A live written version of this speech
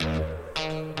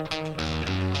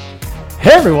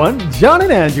Hey everyone, John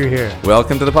and Andrew here.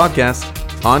 Welcome to the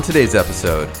podcast. On today's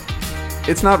episode,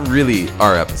 it's not really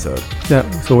our episode. Yeah,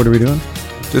 so what are we doing?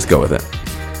 Just go with it.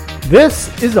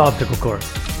 This is Obstacle Course.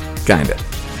 Kinda.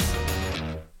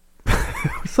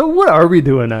 So what are we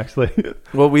doing actually?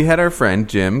 Well, we had our friend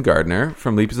Jim Gardner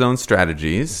from Leap Zone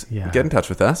Strategies get in touch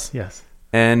with us. Yes.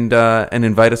 And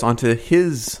invite us onto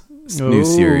his new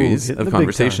series of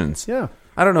conversations. Yeah.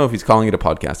 I don't know if he's calling it a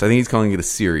podcast. I think he's calling it a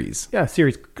series. Yeah,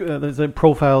 series. There's like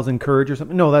Profiles in Courage or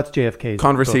something. No, that's JFK's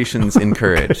Conversations in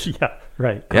Courage. Yeah,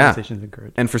 right. Yeah. Conversations in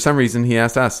Courage. And for some reason, he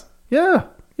asked us. Yeah,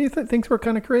 he thinks we're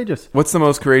kind of courageous. What's the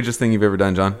most courageous thing you've ever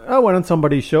done, John? I went on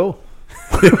somebody's show.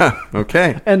 Yeah,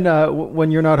 okay. And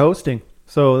when you're not hosting.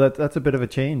 So that's a bit of a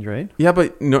change, right? Yeah,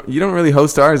 but no, you don't really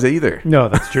host ours either. No,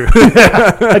 that's true.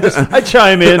 I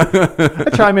chime in. I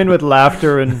chime in with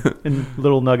laughter and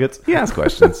little nuggets. He asks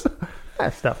questions.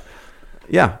 That stuff.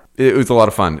 Yeah, it was a lot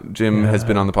of fun. Jim has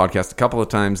been on the podcast a couple of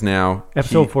times now.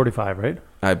 Episode 45, right?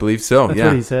 I believe so. That's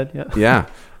what he said. Yeah. Yeah.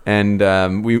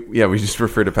 And we just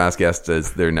refer to past guests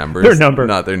as their numbers. Their number.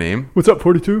 Not their name. What's up,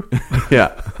 42?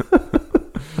 Yeah.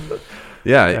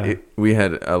 We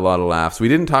had a lot of laughs. We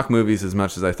didn't talk movies as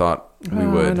much as I thought we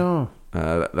would. I know.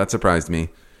 That surprised me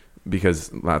because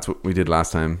that's what we did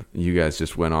last time. You guys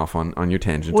just went off on your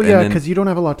tangent. Well, yeah, because you don't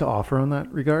have a lot to offer on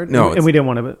that regard. No, and we didn't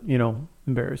want to,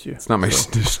 embarrass you. It's not my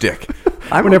shtick.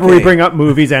 Whenever we bring up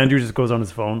movies, Andrew just goes on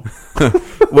his phone.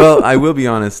 Well, I will be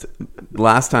honest.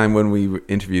 Last time when we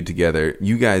interviewed together,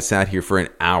 you guys sat here for an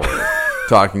hour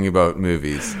talking about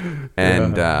movies,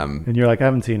 and you're like, I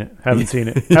haven't seen it, haven't seen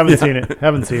it, haven't seen it,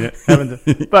 haven't seen it,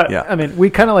 haven't. But yeah. I mean, we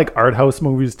kind of like art house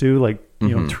movies too, like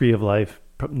Tree of Life.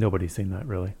 Nobody's seen that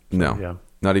really. So, no, yeah,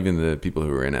 not even the people who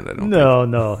were in it. I don't.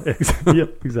 No,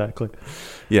 yep, exactly.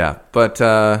 Yeah, but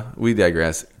we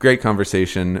digress. Great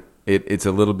conversation. It's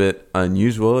a little bit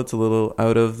unusual. It's a little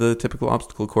out of the typical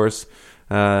obstacle course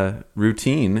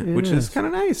routine, which is kind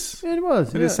of nice. It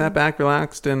was. We just sat back,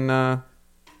 relaxed, and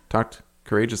talked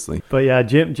courageously. But yeah,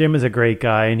 Jim is a great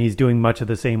guy, and he's doing much of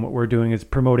the same. What we're doing is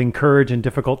promoting courage in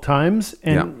difficult times.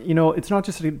 And, it's not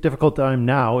just a difficult time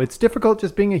now. It's difficult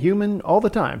just being a human all the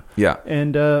time. Yeah.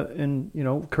 And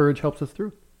courage helps us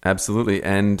through. Absolutely.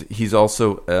 And he's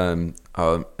also an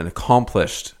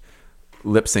accomplished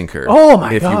lip syncer. Oh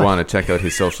my If gosh. you want to check out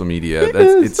his social media.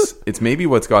 It's maybe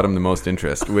what's got him the most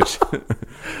interest, which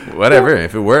whatever,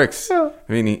 if it works. Yeah.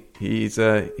 I mean, he's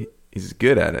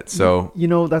good at it. So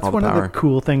that's one of the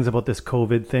cool things about this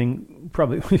COVID thing.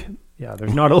 Probably, yeah.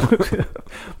 There's not a.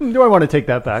 Do I want to take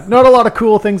that back? Not a lot of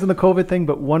cool things in the COVID thing,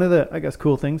 but one of the, I guess,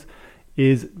 cool things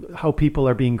is how people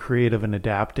are being creative and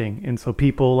adapting. And so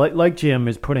people like Jim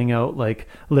is putting out like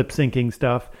lip syncing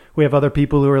stuff. We have other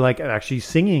people who are like actually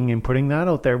singing and putting that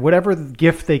out there. Whatever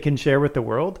gift they can share with the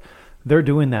world, they're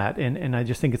doing that. And I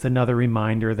just think it's another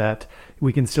reminder that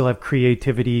we can still have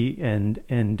creativity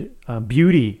and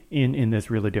beauty in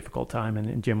this really difficult time.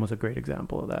 And Jim was a great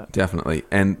example of that. Definitely.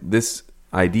 And this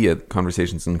idea,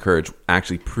 Conversations in Courage,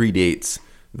 actually predates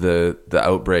the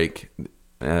outbreak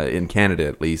in Canada,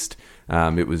 at least.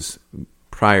 It was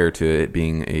prior to it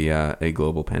being a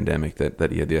global pandemic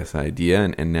that he had this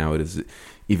idea, and now it is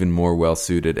even more well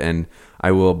suited. And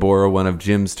I will borrow one of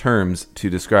Jim's terms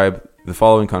to describe the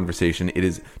following conversation. It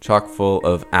is chock full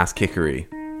of ass kickery.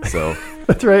 So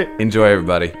that's right. Enjoy,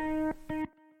 everybody.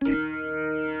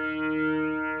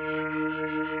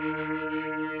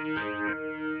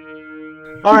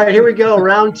 All right, here we go.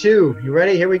 Round two. You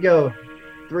ready? Here we go.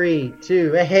 3,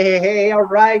 2. Hey. All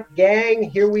right, gang.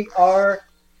 Here we are.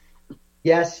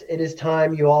 Yes, it is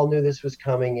time. You all knew this was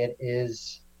coming. It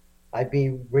is. I've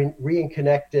been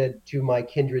reconnected to my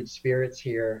kindred spirits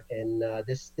here in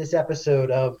this episode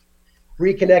of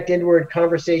Reconnect Inward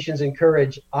Conversations in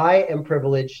Courage. I am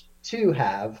privileged to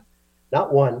have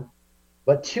not one,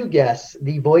 but two guests,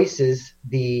 the voices,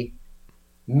 the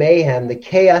mayhem, the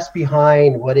chaos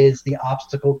behind what is the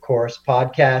Obstacle Course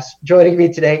podcast. Joining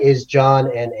me today is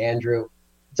John and Andrew.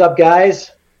 What's up,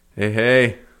 guys?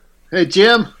 Hey. Hey,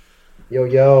 Jim.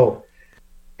 Yo.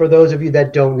 For those of you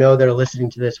that don't know that are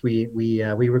listening to this, we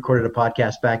recorded a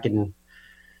podcast back in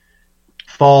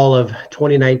fall of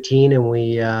 2019, and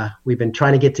we've been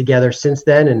trying to get together since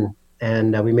then,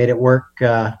 and we made it work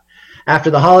after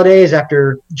the holidays.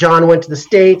 After John went to the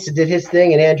States and did his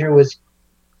thing, and Andrew was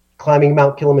climbing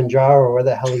Mount Kilimanjaro or where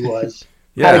the hell he was.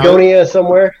 Patagonia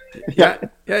somewhere. Yeah,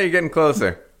 you're getting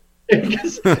closer.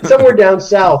 Somewhere down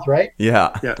south, right?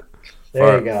 Yeah.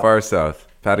 There you go. Far south.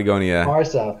 Patagonia. Far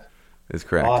south. Is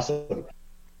correct. Awesome.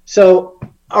 So,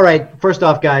 all right. First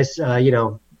off, guys,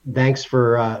 thanks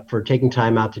for taking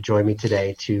time out to join me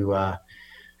today to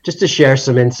just to share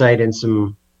some insight and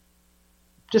some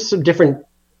just some different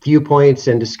viewpoints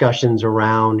and discussions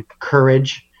around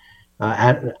courage,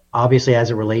 obviously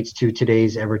as it relates to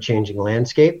today's ever-changing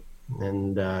landscape.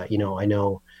 And, I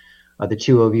know the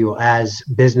two of you as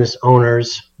business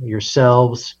owners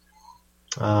yourselves,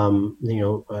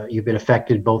 you've been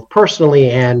affected both personally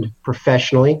and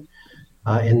professionally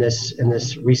in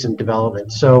this recent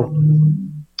development. So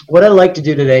what I'd like to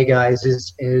do today, guys,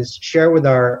 is share with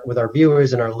our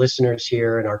viewers and our listeners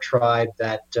here and our tribe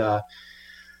that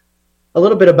a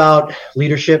little bit about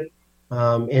leadership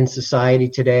in society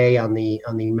today on the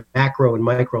macro and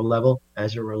micro level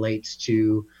as it relates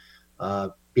to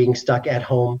being stuck at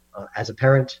home as a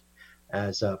parent,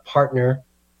 as a partner,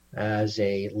 as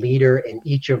a leader in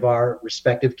each of our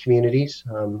respective communities,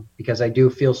 because I do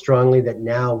feel strongly that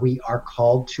now we are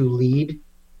called to lead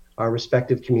our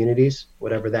respective communities,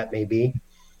 whatever that may be.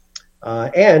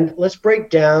 And let's break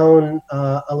down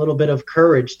a little bit of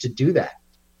courage to do that.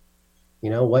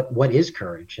 What is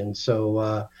courage? And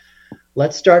so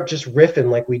let's start just riffing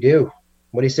like we do.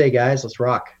 What do you say, guys? Let's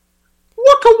rock.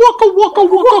 Waka waka waka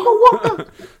waka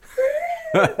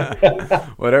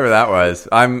waka. Whatever that was.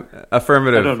 I'm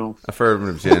affirmative. I don't know.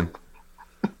 Affirmative, Jim.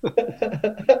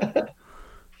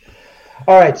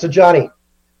 All right. So, Johnny.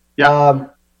 Yeah.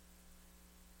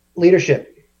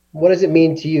 Leadership. What does it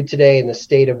mean to you today in the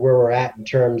state of where we're at in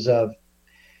terms of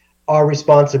our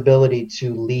responsibility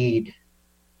to lead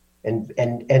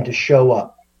and to show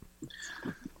up?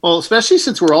 Well, especially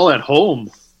since we're all at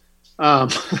home. Like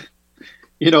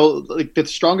the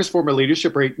strongest form of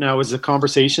leadership right now is the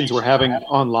conversations we're having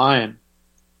online.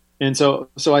 And so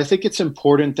I think it's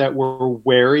important that we're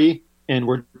wary and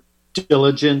we're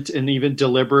diligent and even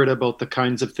deliberate about the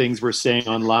kinds of things we're saying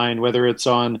online, whether it's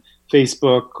on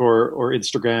Facebook or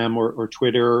Instagram or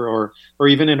Twitter or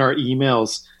even in our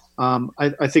emails.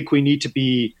 I think we need to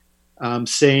be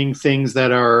saying things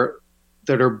that are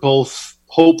both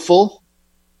hopeful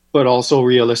but also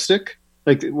realistic.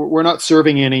 Like we're not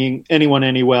serving anyone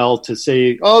any well to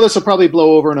say, oh, this will probably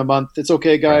blow over in a month. It's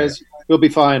okay, guys. We'll be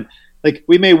fine. Like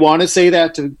we may want to say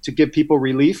that to give people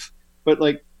relief, but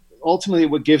like ultimately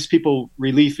what gives people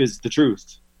relief is the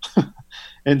truth.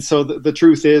 And so the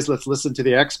truth is, let's listen to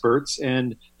the experts.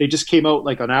 And they just came out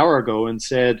like an hour ago and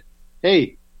said,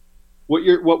 hey,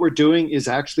 what we're doing is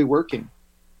actually working.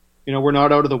 We're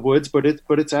not out of the woods, but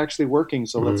it's actually working.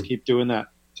 So let's keep doing that.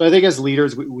 So I think as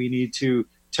leaders, we need to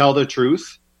tell the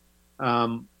truth,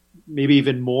 maybe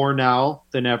even more now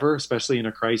than ever, especially in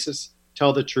a crisis.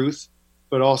 Tell the truth,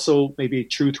 but also maybe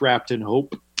truth wrapped in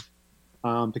hope,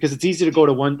 because it's easy to go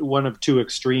to one of two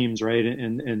extremes, right?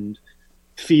 And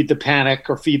feed the panic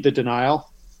or feed the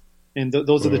denial, and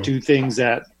those are the two things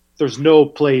that there's no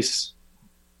place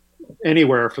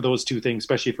anywhere for those two things,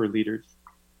 especially for leaders.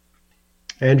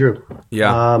 Andrew,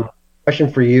 yeah. Question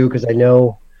for you, because I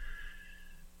know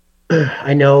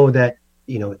that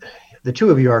the two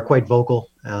of you are quite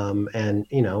vocal, and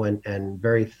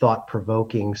very thought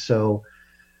provoking. So,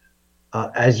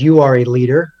 as you are a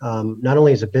leader, not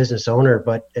only as a business owner,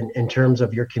 but in terms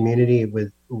of your community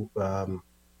with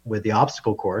the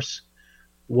obstacle course,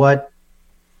 what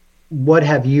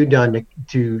have you done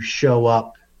to show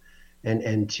up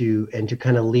and to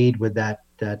kind of lead with that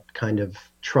kind of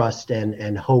trust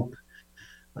and hope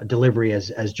delivery,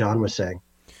 as John was saying?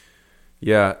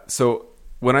 Yeah. So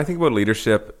when I think about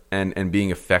leadership and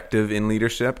being effective in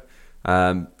leadership,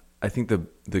 I think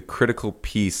the critical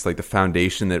piece, like the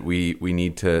foundation that we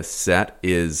need to set,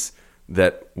 is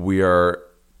that we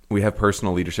have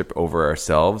personal leadership over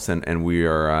ourselves, and we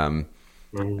are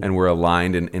and we're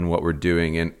aligned in what we're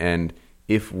doing. And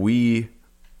if we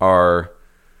are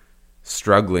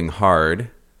struggling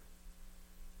hard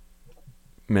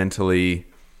mentally,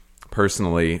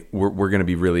 personally, we're going to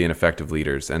be really ineffective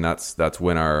leaders, and that's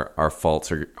when our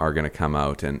faults are going to come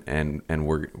out, and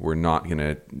we're not going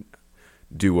to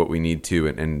do what we need to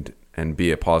and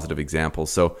be a positive example.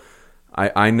 So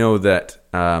I know that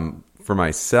for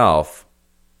myself,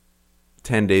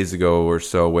 10 days ago or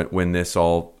so, when this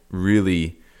all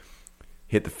really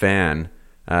hit the fan,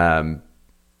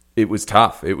 it was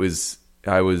tough.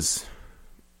 I was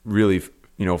really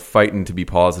fighting to be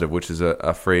positive, which is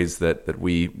a phrase that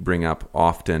we bring up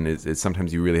often. Is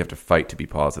sometimes you really have to fight to be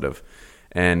positive,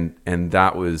 and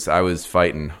I was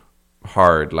fighting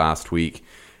hard last week.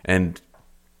 And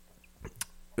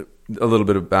a little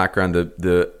bit of background: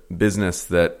 the business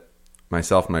that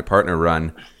myself and my partner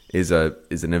run is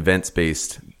an events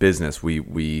based business.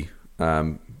 We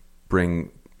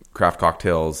bring craft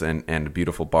cocktails and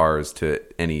beautiful bars to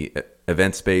any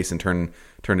event space and turn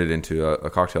it into a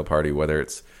cocktail party, whether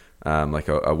it's like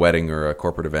a wedding or a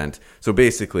corporate event. So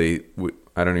basically,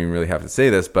 I don't even really have to say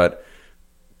this, but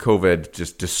COVID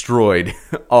just destroyed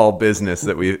all business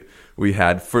that we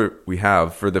have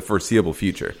for the foreseeable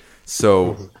future.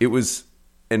 So it was,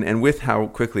 and with how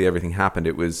quickly everything happened,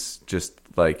 it was just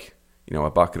like, a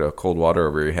bucket of cold water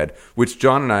over your head, which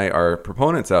John and I are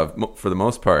proponents of for the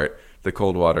most part, the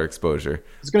cold water exposure.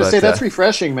 I was going to say that's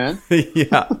refreshing, man.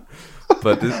 Yeah.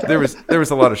 But there was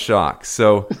a lot of shock.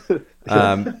 So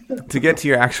to get to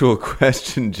your actual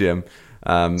question, Jim,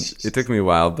 it took me a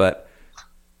while, but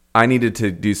I needed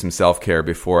to do some self-care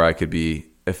before I could be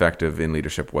effective in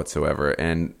leadership whatsoever.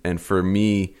 And for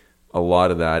me, a lot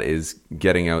of that is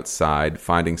getting outside,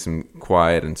 finding some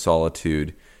quiet and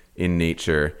solitude in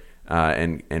nature,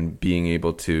 and being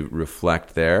able to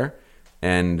reflect there.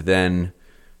 And then,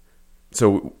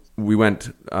 so we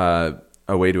went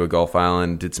away to a Gulf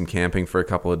island, did some camping for a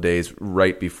couple of days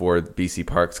right before BC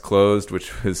Parks closed,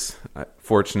 which was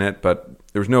fortunate, but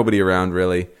there was nobody around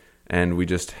really. And we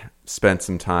just spent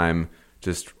some time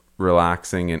just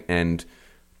relaxing and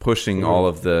pushing all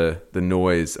of the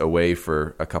noise away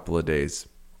for a couple of days.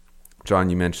 John,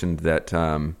 you mentioned that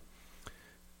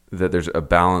that there's a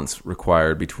balance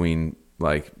required between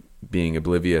like being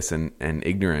oblivious and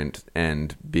ignorant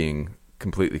and being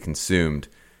completely consumed.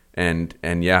 And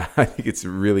yeah, I think it's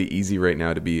really easy right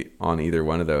now to be on either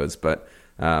one of those. But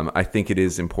I think it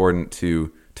is important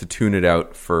to tune it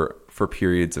out for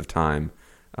periods of time,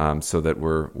 so that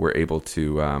we're able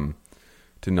to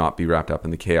not be wrapped up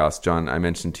in the chaos. John, I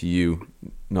mentioned to you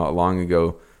not long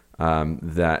ago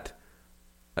that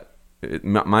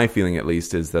my feeling, at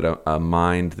least, is that a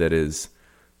mind that is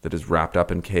wrapped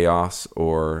up in chaos,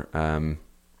 or I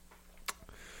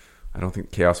don't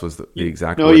think chaos was the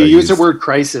exact word. No, you used the word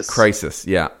crisis. Crisis,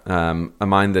 yeah. A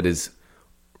mind that is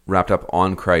wrapped up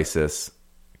on crisis,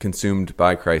 consumed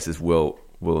by crisis, will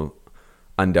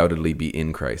undoubtedly be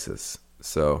in crisis.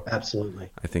 So absolutely,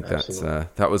 I think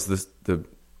that was the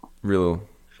real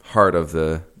heart of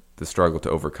the struggle to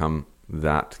overcome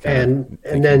that. And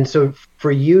then, so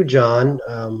for you, John,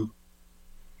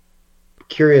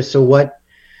 curious. So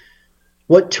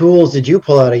what tools did you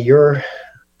pull out of your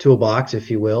toolbox,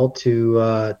 if you will,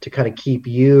 to kind of keep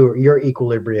your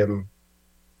equilibrium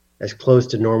as close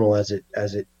to normal as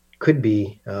it could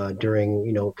be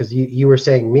during, because you were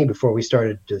saying to me before we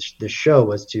started this show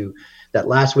was that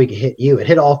last week it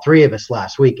hit all three of us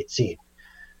last week, it seemed.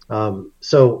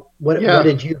 So what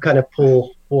did you kind of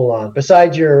pull on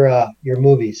besides your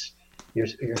movies,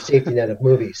 your safety net of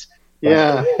movies?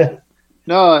 Yeah.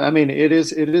 No, I mean, it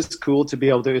is cool to be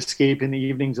able to escape in the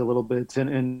evenings a little bit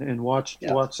and watch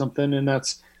something. And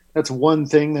that's one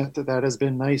thing that has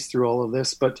been nice through all of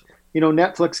this. But,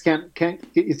 Netflix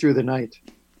can't get you through the night.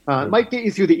 It might get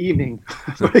you through the evening,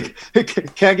 but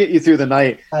it can't get you through the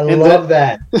night. I love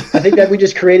that. I think that we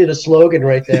just created a slogan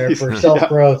right there for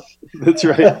self-growth. That's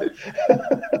right.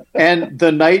 And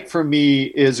the night for me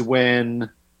is when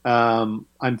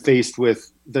I'm faced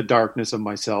with the darkness of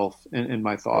myself and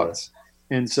my thoughts.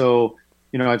 Yeah. And so,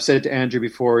 I've said to Andrew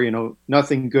before,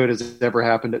 nothing good has ever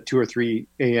happened at 2 or 3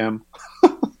 a.m.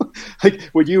 Like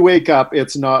when you wake up,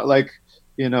 it's not like,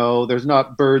 there's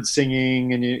not birds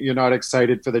singing and you're not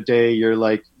excited for the day. You're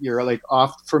like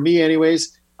off. For me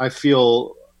anyways, I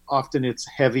feel often it's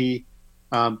heavy.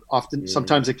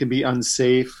 Sometimes it can be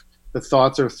unsafe. The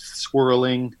thoughts are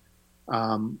swirling.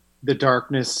 The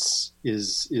darkness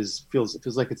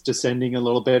feels like it's descending a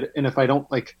little bit. And if I don't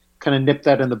kind of nip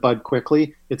that in the bud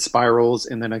quickly, it spirals,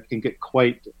 and then I can get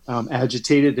quite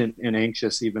agitated and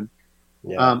anxious even.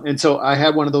 Yeah. And so I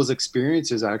had one of those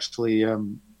experiences actually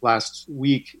last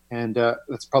week, and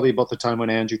that's probably about the time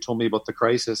when Andrew told me about the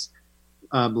crisis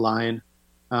line,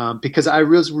 because I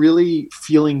was really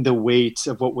feeling the weight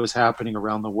of what was happening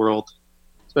around the world,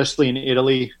 especially in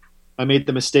Italy. I made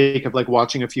the mistake of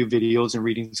watching a few videos and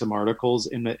reading some articles,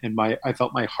 and I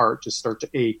felt my heart just start to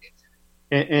ache.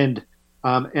 And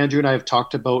Andrew and I have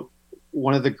talked about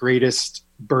one of the greatest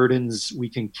burdens we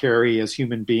can carry as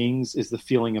human beings is the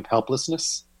feeling of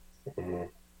helplessness. Mm-hmm.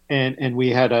 And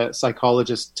we had a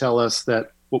psychologist tell us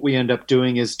that what we end up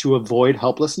doing is, to avoid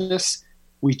helplessness,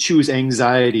 we choose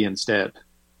anxiety instead.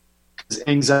 Because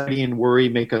anxiety and worry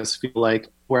make us feel like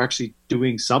we're actually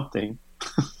doing something.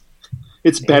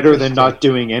 It's better than not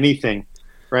doing anything,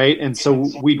 right? And so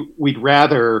we'd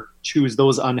rather choose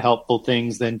those unhelpful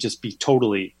things than just be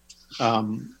totally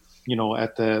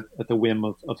at the whim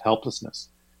of helplessness.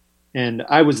 And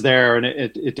I was there, and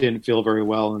it didn't feel very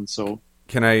well. And so,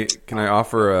 can I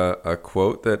offer a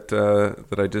quote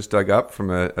that I just dug up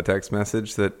from a text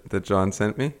message that John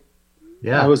sent me?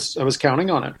 Yeah, I was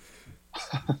counting on it.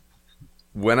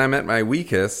 When I'm at my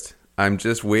weakest, I'm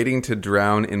just waiting to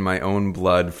drown in my own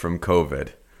blood from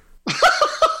COVID.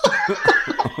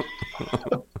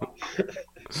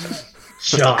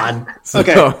 John.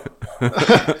 Okay. So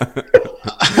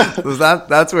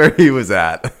that's where he was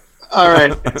at. All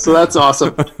right, so that's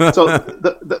awesome. So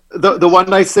the one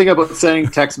nice thing about sending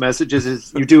text messages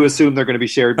is you do assume they're going to be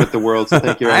shared with the world. So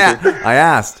thank you, Andrew. I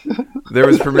asked. There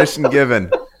was permission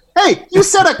given. Hey, you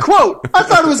said a quote. I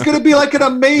thought it was going to be like an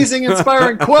amazing,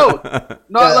 inspiring quote,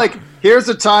 not like here's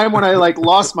a time when I like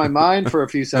lost my mind for a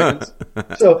few seconds.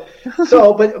 But you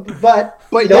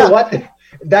know what?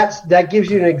 That gives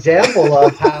you an example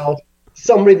of how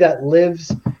somebody that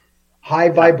lives high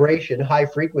vibration, high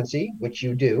frequency, which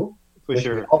you do, for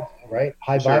sure, right?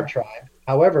 High vibe tribe.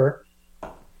 However,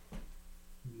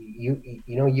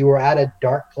 you were at a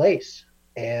dark place,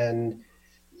 and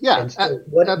so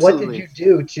what did you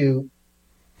do to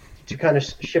kind of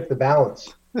shift the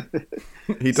balance?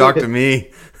 He talked to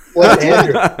me. Well,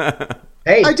 Andrew.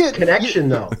 Hey, I did. Connection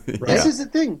though. Right? This is the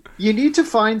thing. You need to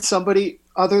find somebody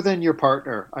other than your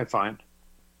partner, I find.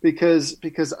 Because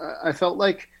I felt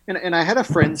like, and I had a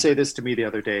friend say this to me the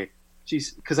other day.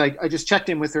 Because I just checked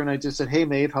in with her and I just said, "Hey,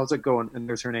 Maeve, how's it going?" And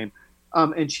there's her name.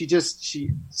 And she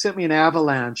sent me an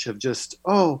avalanche of just,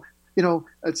 I've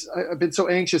been so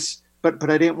anxious, but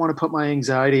I didn't want to put my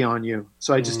anxiety on you,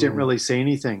 so I just didn't really say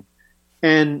anything.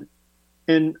 And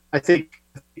I think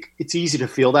it's easy to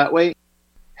feel that way.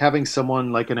 Having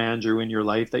someone like an Andrew in your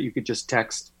life that you could just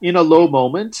text in a low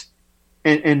moment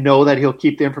and know that he'll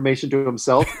keep the information to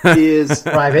himself is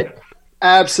private.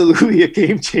 Absolutely a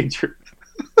game changer.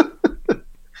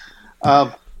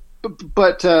 But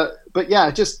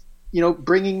yeah, just,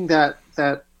 bringing that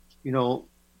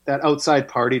outside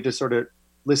party to sort of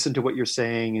listen to what you're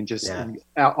saying and just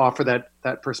offer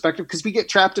that perspective, because we get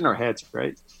trapped in our heads,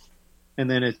 right? And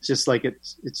then it's just like it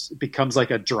becomes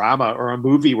like a drama or a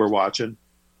movie we're watching.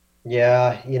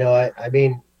 Yeah, I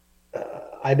mean,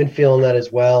 I've been feeling that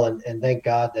as well, and thank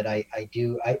God that I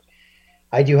do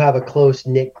have a close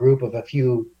knit group of a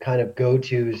few kind of go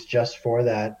tos just for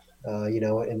that.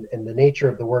 And the nature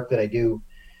of the work that I do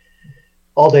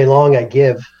all day long, I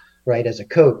give, right, as a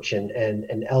coach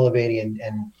and elevating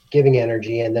and giving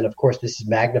energy, and then of course this is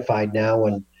magnified now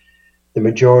when the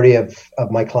majority of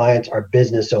my clients are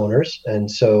business owners, and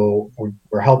so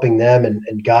we're helping them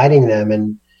and guiding them.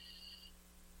 And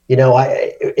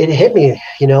it hit me,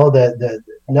 the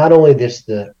not only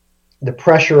the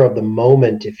pressure of the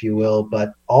moment, if you will,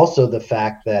 but also the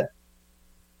fact that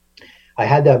I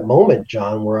had that moment,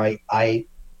 John, where I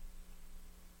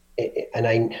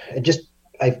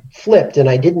flipped, and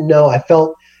I didn't know. I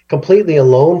felt completely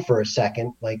alone for a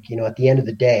second, like, at the end of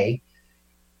the day,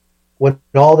 when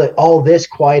all this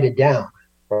quieted down,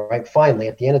 right? Finally,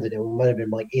 at the end of the day, it might have been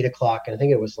like 8:00, and I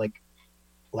think it was like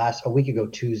a week ago,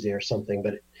 Tuesday or something,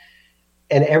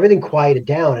 and everything quieted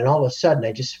down, and all of a sudden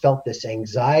I just felt this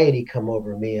anxiety come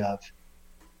over me of,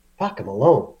 fuck, I'm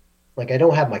alone. Like, I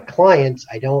don't have my clients.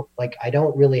 I don't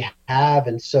really have.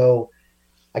 And so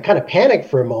I kind of panicked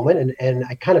for a moment, and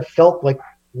I kind of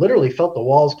literally felt the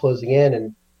walls closing in.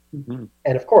 And,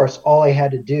 and of course, all I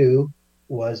had to do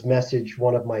was message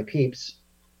one of my peeps,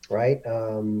 right?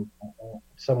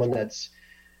 Someone that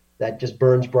just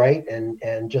burns bright,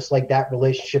 and just like that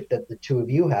relationship that the two of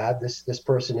you have, this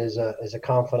person is a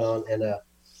confidant and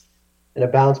a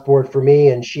bounce board for me.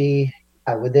 And she,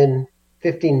 within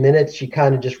 15 minutes, she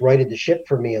kind of just righted the ship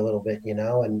for me a little bit,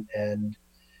 and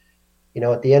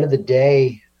at the end of the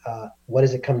day, what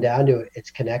does it come down to? It's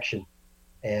connection.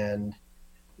 And,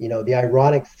 the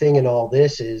ironic thing in all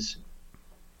this is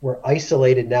we're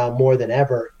isolated now more than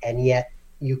ever. And yet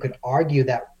you could argue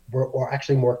that we're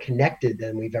actually more connected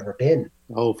than we've ever been.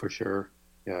 Oh, for sure.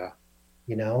 Yeah.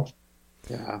 Yeah.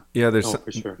 Yeah.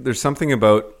 For sure. There's something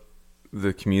about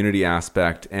the community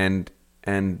aspect, and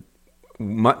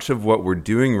much of what we're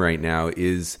doing right now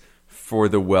is for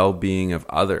the well-being of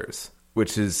others,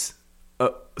 which is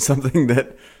something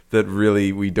that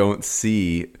really we don't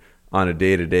see on a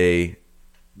day-to-day,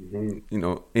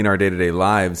 in our day-to-day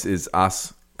lives, is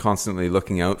us constantly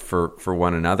looking out for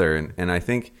one another. And I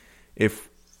think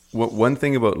one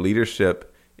thing about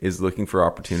leadership is looking for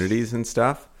opportunities and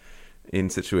stuff in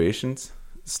situations.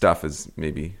 Stuff is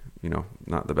maybe,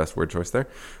 not the best word choice there,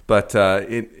 but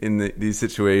in these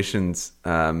situations,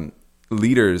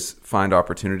 leaders find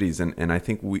opportunities, and I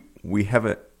think we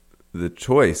have the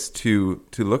choice to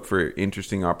look for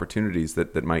interesting opportunities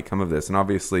that might come of this. And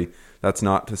obviously, that's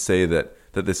not to say that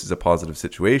this is a positive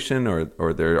situation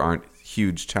or there aren't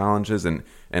huge challenges, and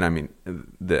I mean,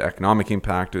 the economic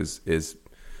impact is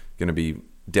going to be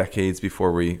decades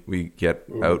before we get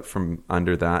out from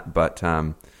under that, but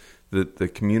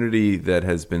the community that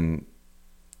has been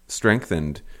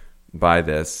strengthened by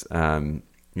this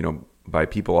by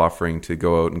people offering to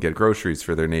go out and get groceries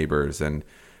for their neighbors and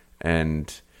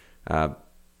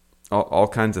all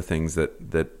kinds of things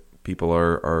that people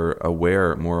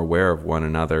are more aware of one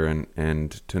another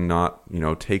and to not,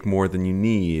 take more than you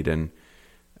need. And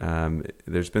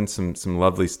there's been some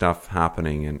lovely stuff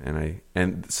happening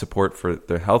and support for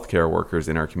the healthcare workers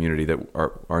in our community that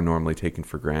are normally taken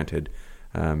for granted.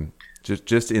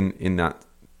 Just in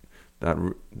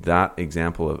that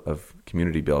example of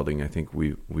community building, I think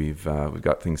we've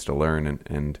got things to learn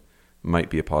and might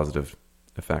be a positive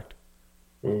effect.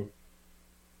 Mm.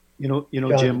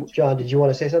 Jim. John, did you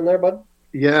want to say something there, bud?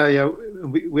 Yeah.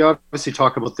 We obviously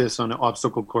talk about this on the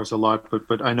obstacle course a lot,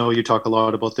 but I know you talk a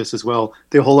lot about this as well.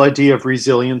 The whole idea of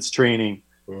resilience training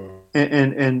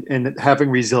and having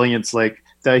resilience, like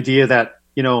the idea that,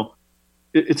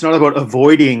 it's not about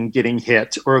avoiding getting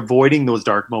hit or avoiding those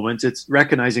dark moments. It's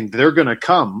recognizing they're going to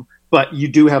come, but you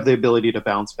do have the ability to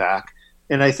bounce back.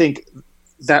 And I think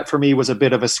that for me was a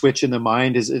bit of a switch in the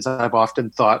mind is I've often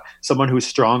thought someone who's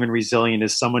strong and resilient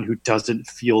is someone who doesn't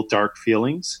feel dark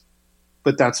feelings,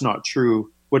 but that's not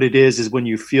true. What it is when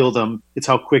you feel them, it's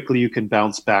how quickly you can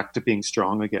bounce back to being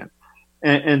strong again.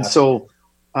 And so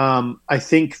I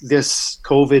think this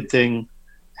COVID thing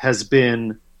has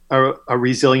been a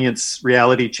resilience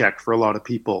reality check for a lot of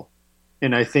people.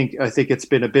 And I think it's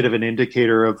been a bit of an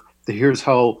indicator of here's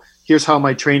how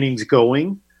my training's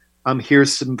going.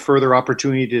 Here's some further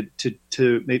opportunity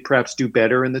to maybe perhaps do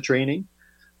better in the training.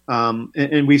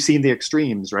 And we've seen the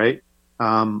extremes, right?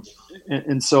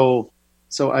 And so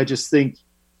I just think,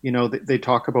 they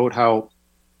talk about how,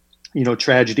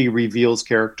 tragedy reveals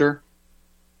character.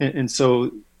 And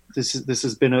so this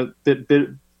has been a bit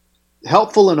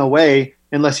helpful in a way,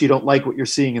 unless you don't like what you're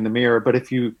seeing in the mirror. But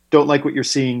if you don't like what you're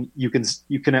seeing, you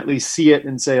can at least see it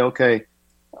and say, okay,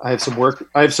 I have some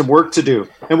work to do.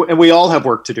 And we all have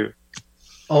work to do.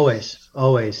 Always.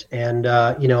 And,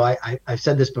 I've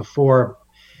said this before,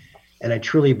 and I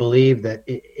truly believe that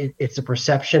it's a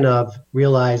perception of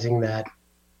realizing that,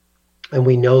 and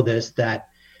we know this, that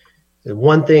the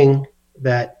one thing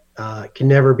that can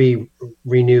never be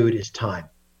renewed is time,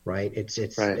 right? It's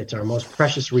right. It's our most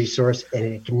precious resource, and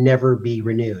it can never be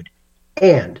renewed.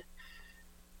 And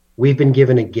we've been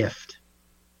given a gift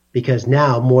because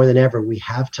now more than ever we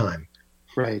have time.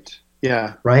 Right.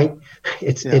 Yeah. Right.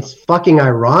 It's fucking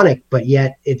ironic, but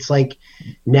yet it's like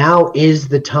now is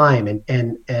the time.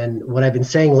 And what I've been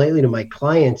saying lately to my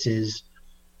clients is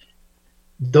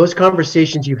those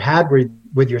conversations you've had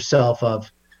with yourself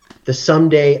of the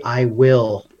someday I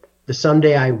will, the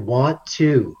someday I want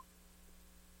to.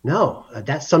 No,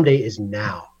 that someday is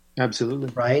now. Absolutely.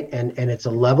 Right. And it's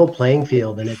a level playing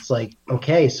field. And it's like,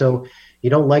 okay, so you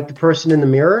don't like the person in the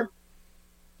mirror?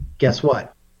 Guess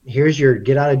what? Here's your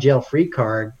get out of jail free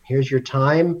card. Here's your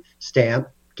time stamp.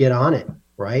 Get on it,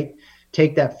 right?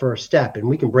 Take that first step. And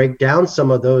we can break down some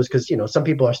of those because, some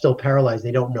people are still paralyzed.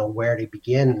 They don't know where to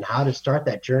begin and how to start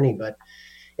that journey. But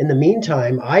in the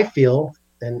meantime, I feel,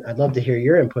 and I'd love to hear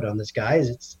your input on this,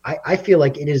 guys, I feel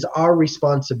like it is our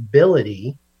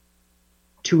responsibility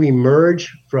to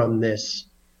emerge from this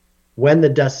when the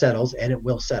dust settles, and it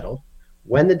will settle.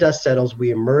 When the dust settles,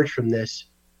 we emerge from this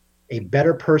a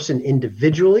better person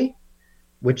individually,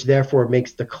 which therefore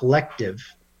makes the collective,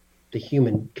 the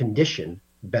human condition,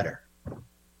 better.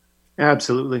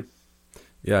 Absolutely.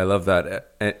 Yeah, I love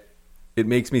that. It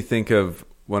makes me think of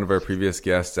one of our previous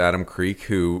guests, Adam Creek,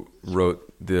 who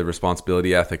wrote The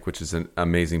Responsibility Ethic, which is an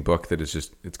amazing book that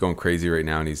is it's going crazy right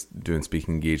now, and he's doing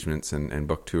speaking engagements and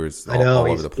book tours all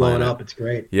over the planet. Blowing up. It's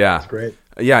great. Yeah. It's great.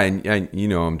 Yeah, and you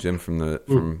know him, Jim,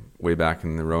 from way back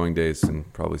in the rowing days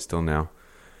and probably still now.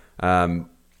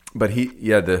 But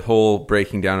the whole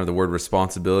breaking down of the word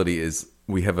responsibility is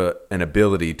we have an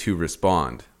ability to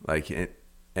respond,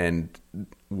 and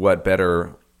what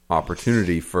better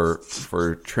opportunity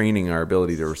for training our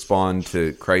ability to respond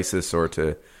to crisis or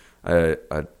to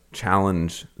a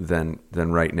challenge than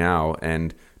right now.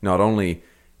 And not only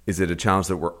is it a challenge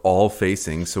that we're all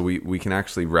facing, so we can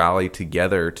actually rally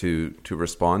together to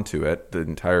respond to it, the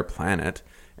entire planet,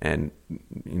 and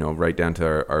right down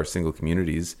to our single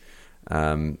communities.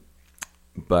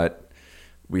 But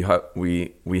we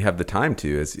have the time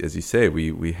to, as you say,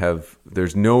 we have.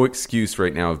 There's no excuse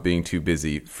right now of being too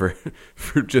busy for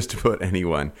just about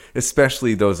anyone,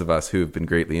 especially those of us who have been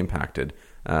greatly impacted.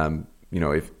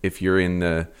 If you're in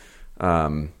the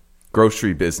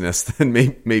grocery business, then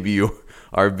maybe you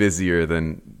are busier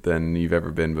than you've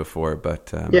ever been before.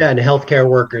 But and healthcare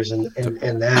workers and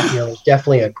that there's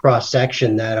definitely a cross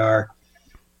section that are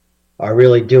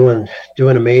really doing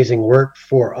amazing work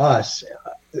for us.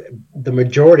 The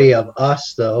majority of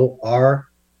us, though, are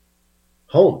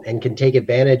home and can take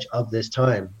advantage of this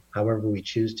time however we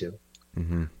choose to.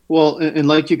 Mm-hmm. Well, and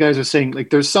like you guys are saying, like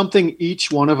there's something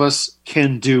each one of us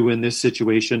can do in this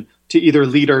situation to either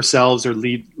lead ourselves or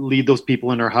lead those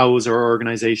people in our house or our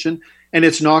organization. And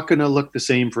it's not going to look the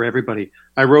same for everybody.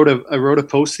 I wrote a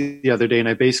post the other day, and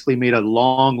I basically made a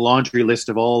long laundry list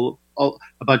of all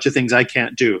a bunch of things I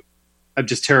can't do. I'm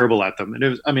just terrible at them. And it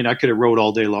was, I mean, I could have wrote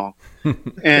all day long.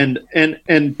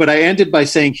 But I ended by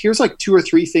saying, here's like 2 or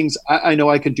 3 things I know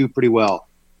I can do pretty well.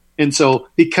 And so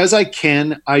because I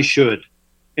can, I should.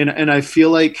 And I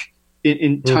feel like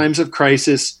in times of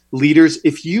crisis, leaders,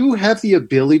 if you have the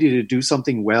ability to do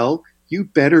something well, you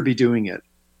better be doing it.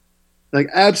 Like,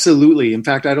 absolutely. In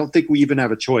fact, I don't think we even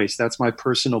have a choice. That's my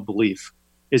personal belief,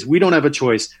 is we don't have a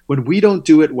choice. When we don't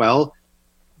do it well,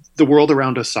 the world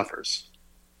around us suffers.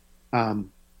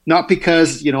 Not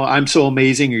because, I'm so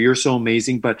amazing or you're so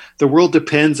amazing, but the world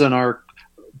depends on our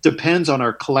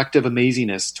collective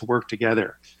amazingness to work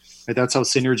together. Right? That's how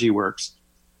synergy works.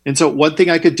 And so one thing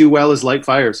I could do well is light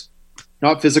fires,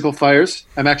 not physical fires.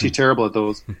 I'm actually terrible at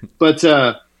those, but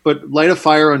light a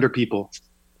fire under people.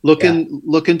 Look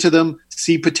into them,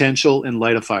 see potential, and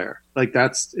light a fire. Like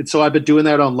that's. And so I've been doing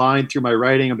that online through my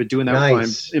writing. I've been doing that with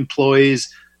my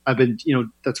employees. I've been,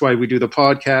 that's why we do the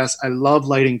podcast. I love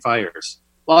lighting fires.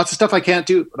 Lots of stuff I can't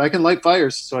do, but I can light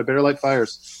fires. So I better light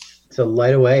fires. So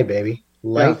light away, baby.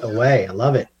 Light away. I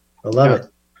love it. it.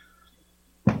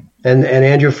 And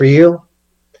Andrew, for you,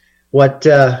 what's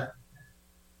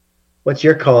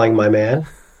your calling, my man?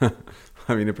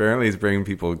 I mean, apparently he's bringing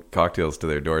people cocktails to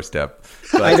their doorstep.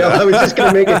 But, I know. I was just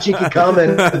going to make a cheeky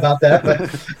comment about that.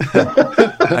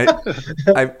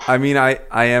 But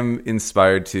I am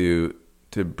inspired to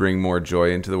bring more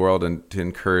joy into the world and to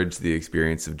encourage the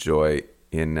experience of joy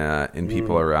in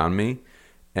people around me.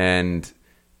 And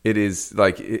it is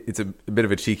like, it's a bit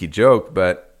of a cheeky joke,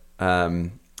 but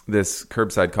this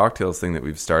curbside cocktails thing that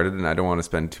we've started, and I don't want to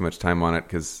spend too much time on it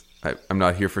because I'm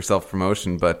not here for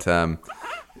self-promotion, but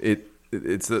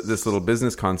it's this little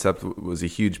business concept was a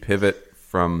huge pivot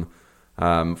from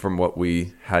what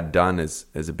we had done as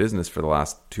a business for the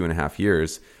last 2.5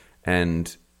 years.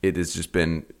 And it has just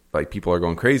been like, people are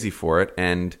going crazy for it.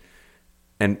 And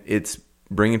it's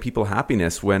bringing people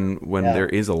happiness when there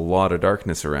is a lot of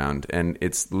darkness around, and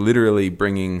it's literally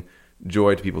bringing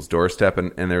joy to people's doorstep.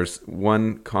 And there's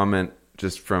one comment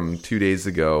just from 2 days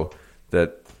ago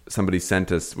that somebody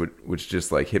sent us, which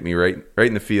just like hit me right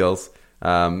in the feels.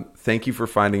 Thank you for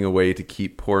finding a way to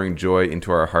keep pouring joy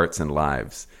into our hearts and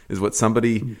lives, is what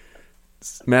somebody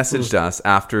messaged us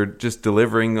after just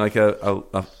delivering like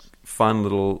a fun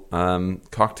little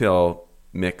cocktail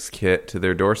mix kit to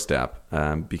their doorstep,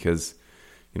 because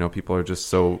people are just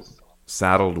so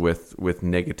saddled with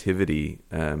negativity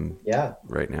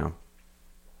right now.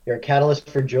 You're a catalyst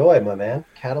for joy, my man.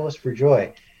 Catalyst for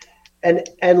joy. And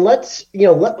let's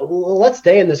let's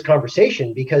stay in this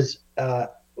conversation, because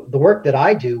the work that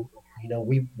I do,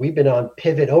 we've been on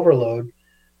pivot overload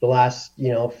the last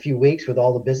few weeks with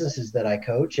all the businesses that I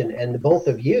coach, and the both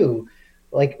of you,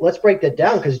 like, let's break that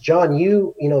down, because John,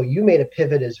 you made a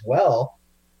pivot as well,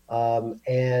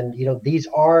 and these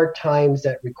are times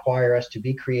that require us to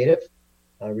be creative,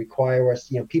 require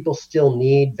us, people still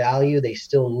need value, they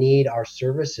still need our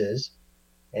services,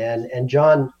 and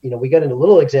John, we got a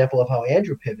little example of how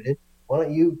Andrew pivoted. Why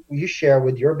don't you share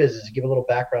with your business, give a little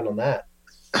background on that?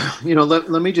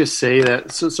 Let me just say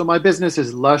that. So my business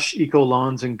is Lush Eco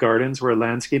Lawns and Gardens. We're a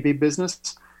landscaping business.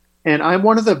 And I'm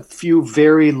one of the few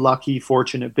very lucky,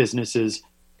 fortunate businesses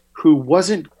who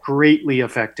wasn't greatly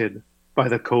affected by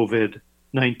the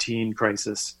COVID-19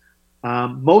 crisis.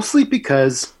 Mostly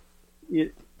because,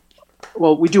 we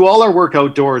do all our work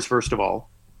outdoors, first of all.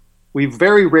 We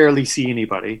very rarely see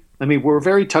anybody. I mean, we're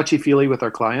very touchy-feely with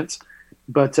our clients,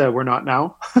 but we're not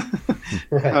now.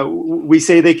 Right. We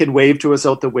say they can wave to us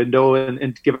out the window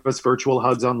and give us virtual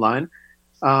hugs online.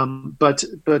 But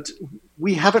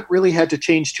we haven't really had to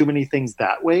change too many things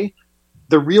that way.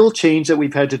 The real change that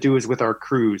we've had to do is with our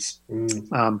crews,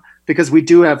 because we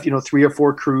do have, 3 or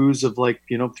 4 crews of 3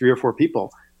 or 4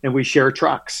 people, and we share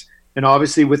trucks. And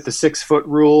obviously with the 6-foot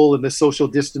rule and the social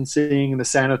distancing and the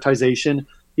sanitization,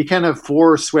 you can't have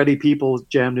 4 sweaty people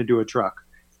jammed into a truck.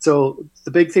 So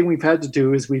the big thing we've had to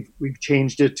do is we've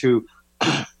changed it to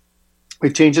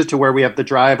where we have the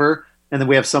driver, and then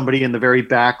we have somebody in the very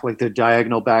back, like the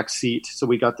diagonal back seat. So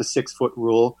we got the 6-foot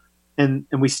rule, and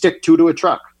we stick 2 to a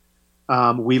truck.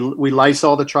 We lice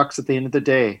all the trucks at the end of the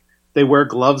day. They wear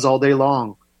gloves all day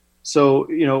long. So,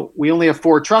 we only have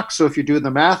 4 trucks. So if you're doing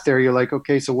the math there, you're like,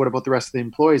 okay, so what about the rest of the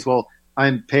employees? Well,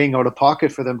 I'm paying out of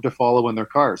pocket for them to follow in their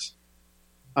cars.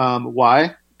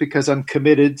 Why? because I'm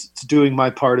committed to doing my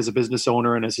part as a business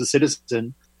owner and as a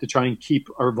citizen to try and keep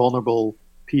our vulnerable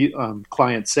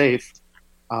clients safe.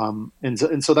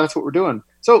 And so that's what we're doing.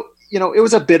 So, it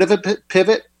was a bit of a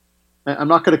pivot. I'm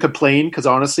not going to complain because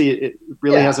honestly, it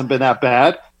really hasn't been that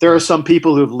bad. There are some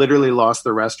people who have literally lost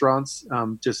their restaurants,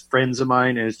 just friends of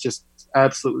mine, and it's just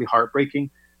absolutely heartbreaking.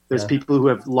 There's people who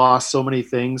have lost so many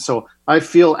things. So I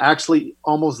feel actually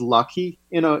almost lucky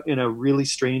in a really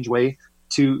strange way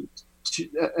to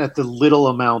at the little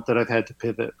amount that I've had to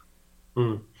pivot.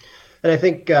 And I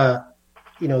think,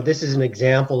 this is an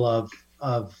example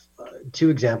of two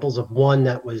examples of one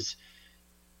that was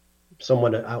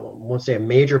somewhat, I won't say a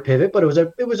major pivot, but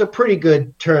it was a pretty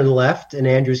good turn left in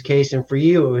Andrew's case. And for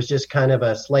you, it was just kind of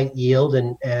a slight yield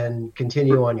and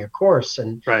continue on your course.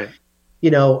 And, right.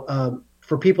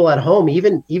 For people at home,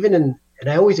 even and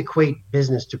I always equate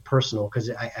business to personal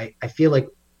because I feel like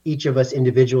each of us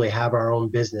individually have our own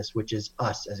business, which is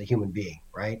us as a human being.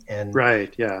 Right. And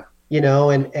right. Yeah.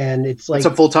 And it's like, it's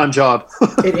a full-time job.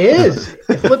 It is.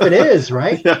 It flipping is,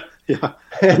 right? Yeah. Yeah.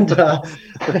 And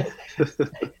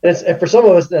and for some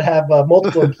of us that have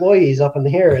multiple employees up in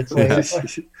here, it's like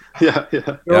yeah.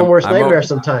 Your own worst nightmare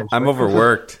sometimes. I'm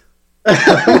overworked.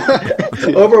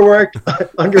 Overworked,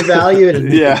 undervalued,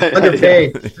 and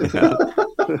underpaid.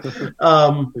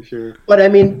 For sure. But I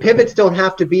mean, pivots don't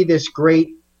have to be this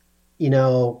great,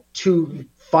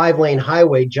 5-lane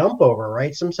highway jump over,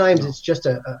 right? Sometimes it's just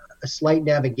a slight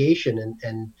navigation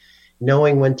and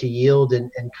knowing when to yield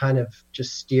and kind of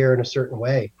just steer in a certain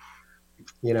way,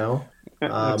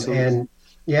 and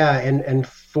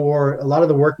for a lot of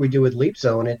the work we do with Leap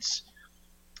Zone, it's,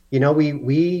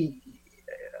 we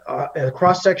a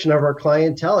cross section of our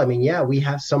clientele. I mean, we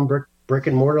have some brick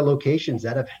and mortar locations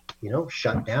that have,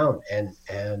 shut down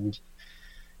and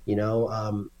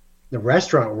the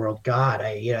restaurant world, God,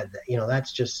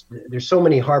 that's just, there's so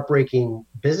many heartbreaking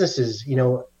businesses.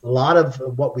 A lot of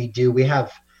what we do, we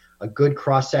have a good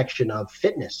cross section of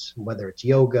fitness, whether it's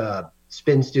yoga,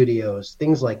 spin studios,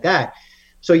 things like that.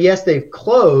 So yes, they've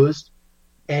closed,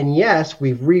 and yes,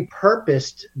 we've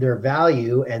repurposed their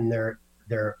value and their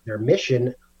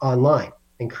mission online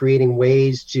and creating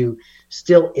ways to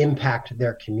still impact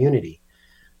their community,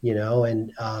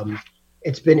 and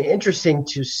it's been interesting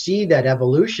to see that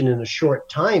evolution in a short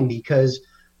time because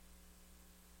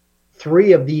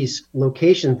 3 of these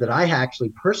locations that I actually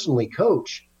personally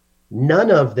coach, none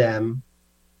of them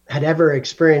had ever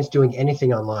experienced doing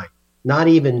anything online, not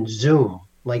even Zoom.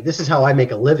 Like, this is how I make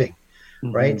a living,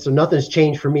 right? So nothing's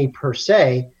changed for me per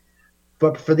se,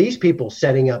 but for these people,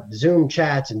 setting up Zoom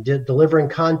chats and delivering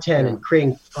content and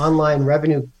creating online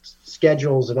revenue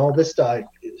schedules and all this stuff,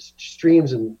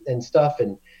 streams and stuff,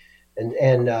 and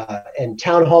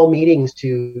town hall meetings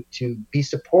to be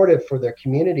supportive for their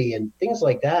community and things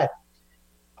like that.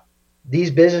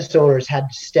 These business owners had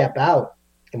to step out.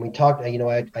 And we talked,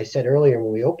 I said earlier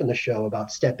when we opened the show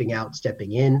about stepping out,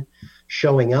 stepping in,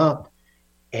 showing up,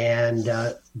 and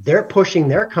they're pushing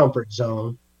their comfort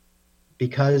zone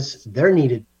because they're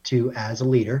needed to, as a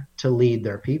leader, to lead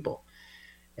their people.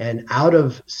 And out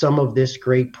of some of this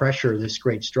great pressure, this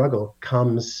great struggle,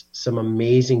 comes some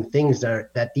amazing things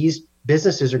that these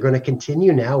businesses are going to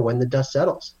continue now when the dust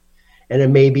settles. And it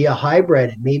may be a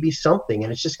hybrid, it may be something.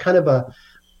 And it's just kind of a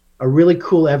really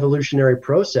cool evolutionary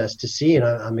process to see. And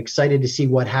I'm excited to see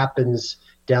what happens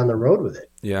down the road with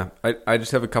it. Yeah. I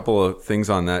just have a couple of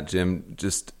things on that, Jim.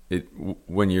 Just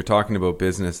when you're talking about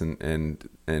business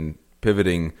and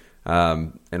pivoting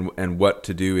and what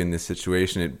to do in this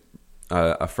situation,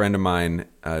 a friend of mine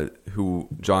who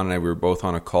John and I were both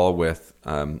on a call with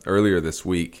earlier this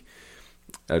week,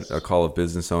 a call of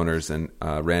business owners, and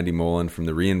Randy Mullen from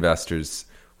the Reinvestors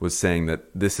was saying that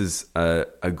this is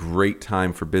a great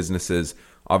time for businesses.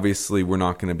 Obviously, we're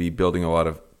not going to be building a lot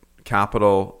of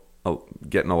capital,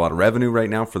 getting a lot of revenue right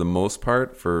now for the most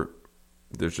part.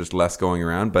 There's just less going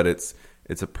around, but it's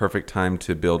a perfect time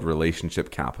to build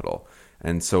relationship capital.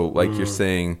 And so, like you're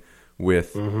saying,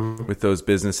 with those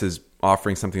businesses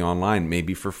offering something online,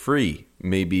 maybe for free,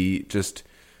 maybe just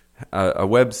a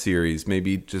web series,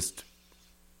 maybe just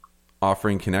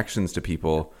offering connections to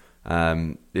people.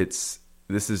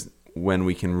 This is when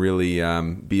we can really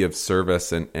be of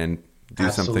service and do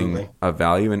something of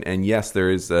value. And yes, there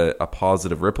is a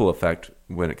positive ripple effect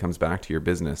when it comes back to your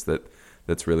business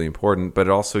that's really important. But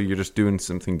also, you're just doing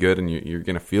something good, and you're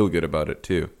going to feel good about it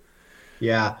too.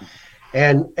 Yeah.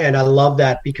 And I love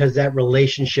that because that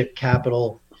relationship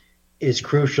capital is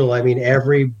crucial. I mean,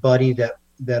 everybody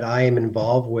that I am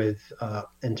involved with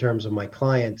in terms of my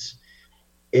clients,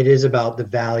 it is about the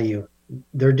value.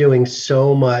 They're doing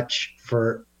so much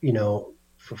for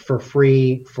for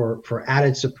free, for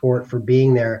added support, for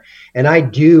being there. And I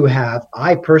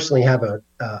personally have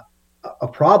a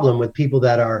problem with people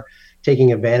that are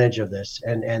taking advantage of this.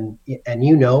 And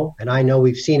I know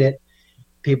we've seen it.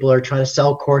 People are trying to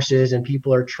sell courses, and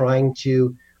people are trying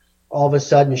to all of a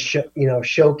sudden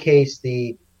showcase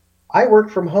I work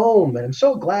from home, and I'm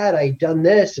so glad I done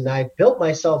this, and I built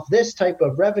myself this type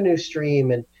of revenue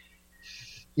stream. And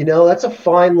that's a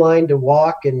fine line to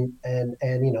walk, and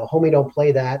homie, don't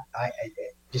play that.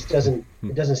 It just doesn't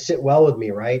sit well with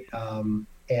me, right?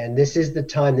 And this is the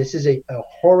time. This is a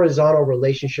horizontal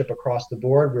relationship across the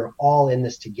board. We're all in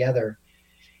this together,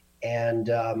 and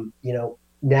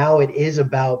now it is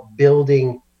about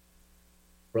building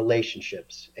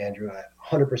relationships, Andrew,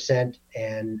 100%.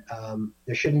 And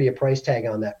there shouldn't be a price tag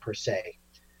on that per se,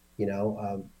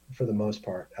 for the most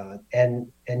part.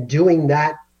 And doing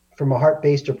that from a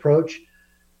heart-based approach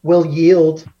will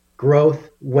yield growth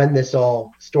when this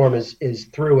storm is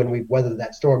through and we've weathered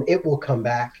that storm. It will come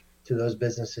back to those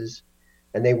businesses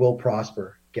and they will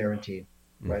prosper, guaranteed.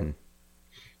 Right. Mm-hmm.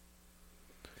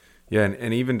 Yeah.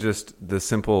 And even just the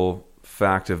simple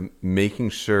fact of making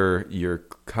sure your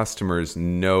customers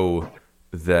know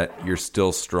that you're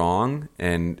still strong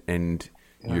and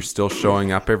you're still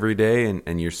showing up every day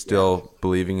and you're still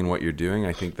believing in what you're doing.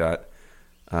 I think that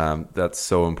that's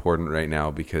so important right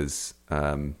now because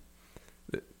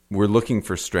we're looking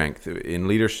for strength in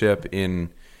leadership, in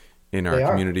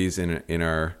our communities,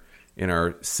 in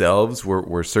ourselves.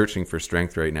 We're searching for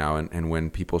strength right now, and when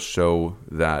people show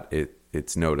that,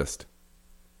 it's noticed.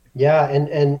 Yeah,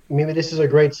 and maybe this is a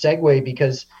great segue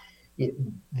because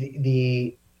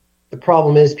the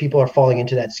problem is people are falling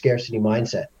into that scarcity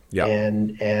mindset. Yeah.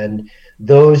 And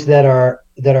those that are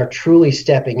truly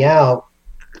stepping out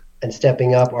and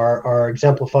stepping up are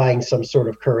exemplifying some sort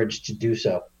of courage to do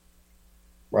so.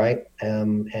 Right.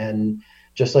 And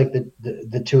just like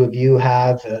the two of you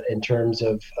have in terms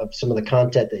of some of the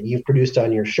content that you've produced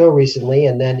on your show recently,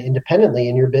 and then independently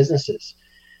in your businesses.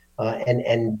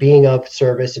 And being of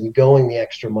service and going the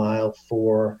extra mile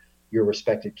for your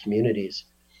respective communities.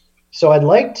 So I'd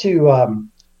like to, I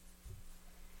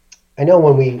know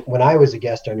when I was a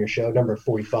guest on your show, number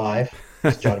 45,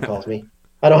 as John calls me,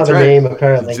 I don't have a name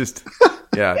apparently. Just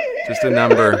a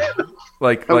number,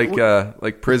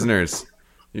 like prisoners.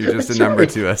 You're just a number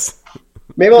to us.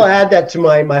 Maybe I'll add that to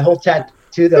my whole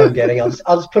tattoo that I'm getting. I'll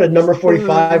just put a number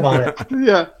 45 on it.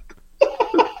 Yeah,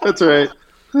 that's right.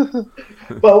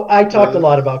 Well, I talked a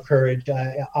lot about courage,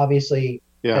 obviously,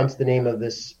 hence the name of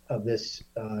this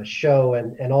show,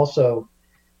 and also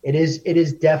it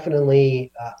is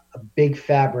definitely a big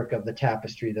fabric of the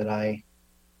tapestry that I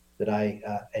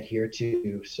adhere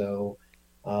to. So,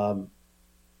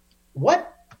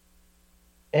 what?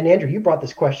 And Andrew, you brought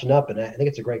this question up, and I think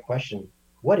it's a great question.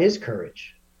 What is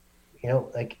courage?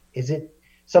 Is it?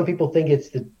 Some people think it's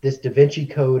this Da Vinci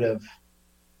Code of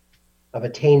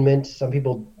attainment. Some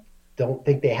people don't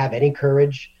think they have any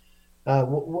courage.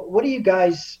 What do you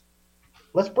guys?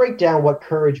 Let's break down what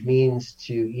courage means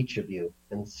to each of you,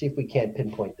 and see if we can't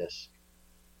pinpoint this.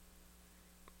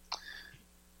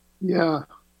 Yeah,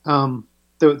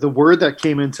 the word that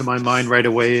came into my mind right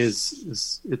away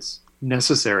is it's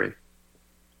necessary.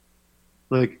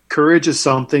 Like courage is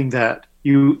something that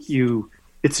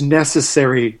it's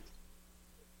necessary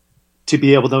to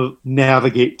be able to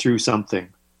navigate through something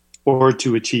or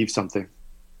to achieve something.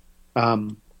 I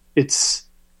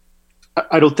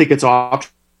don't think it's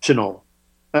optional.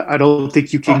 I don't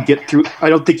think you can get through. I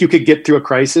don't think you could get through a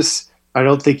crisis. I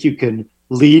don't think you can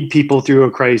lead people through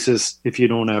a crisis if you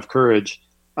don't have courage.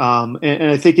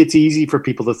 And I think it's easy for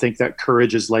people to think that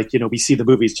courage is like, we see the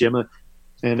movies, Jim.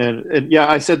 And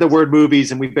I said the word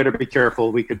movies, and we better be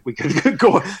careful. We could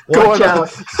go Watch out.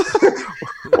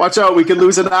 Watch out. We could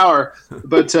lose an hour.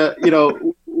 But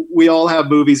we all have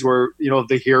movies where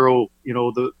the hero,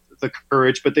 the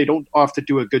courage, but they don't often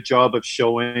do a good job of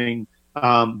showing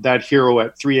that hero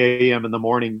at 3 a.m. in the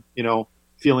morning,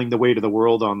 feeling the weight of the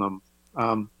world on them.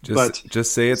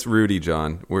 Just say it's Rudy,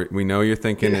 John. We know you're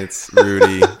thinking it's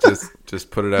Rudy.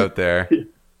 just put it out there.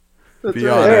 Be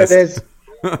honest. There it is.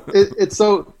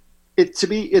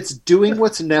 It's doing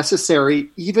what's necessary,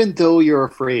 even though you're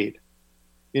afraid.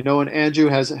 And Andrew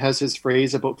has his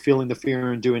phrase about feeling the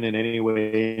fear and doing it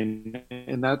anyway,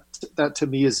 and that to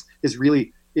me is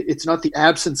really, it's not the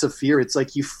absence of fear. It's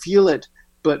like you feel it,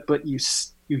 but you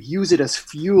use it as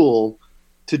fuel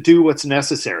to do what's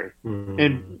necessary. Mm-hmm.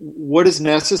 And what is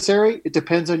necessary? It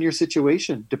depends on your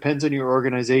situation, depends on your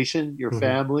organization, your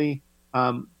family,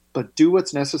 but do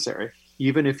what's necessary,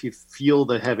 even if you feel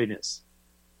the heaviness.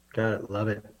 Got it. Love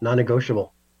it.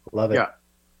 Non-negotiable. Love it. Yeah.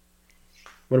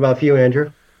 What about you,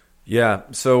 Andrew? Yeah,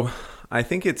 so I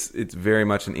think it's very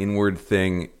much an inward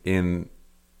thing and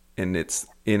it's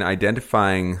in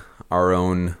identifying our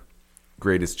own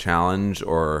greatest challenge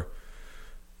or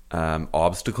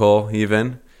obstacle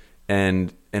even,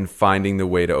 and finding the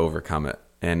way to overcome it.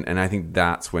 And I think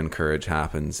that's when courage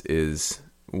happens, is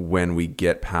when we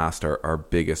get past our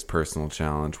biggest personal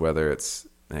challenge, whether it's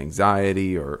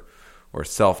anxiety or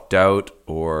self-doubt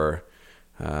or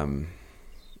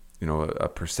a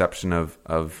perception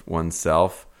of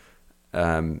oneself.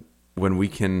 When we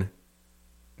can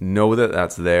know that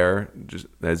that's there, just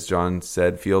as John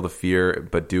said, feel the fear,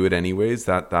 but do it anyways,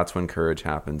 that's when courage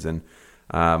happens. And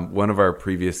one of our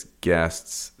previous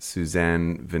guests,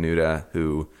 Suzanne Venuta,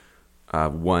 who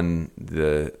won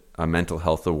a mental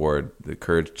health award, the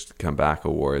Courage to Come Back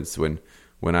Awards.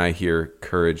 When I hear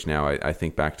courage now, I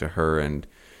think back to her, and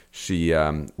she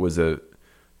was the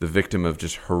victim of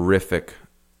just horrific,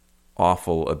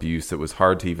 awful abuse that was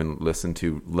hard to even listen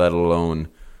to, let alone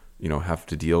have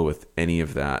to deal with any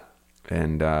of that.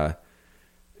 And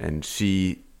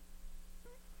she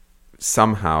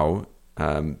somehow,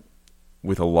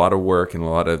 with a lot of work and a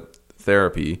lot of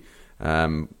therapy,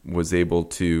 was able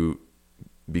to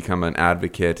become an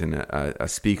advocate and a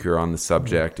speaker on the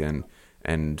subject, and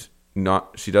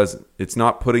it's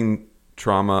not putting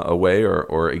trauma away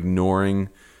or ignoring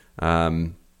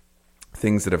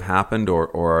things that have happened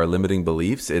or our limiting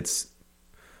beliefs. It's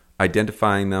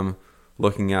identifying them,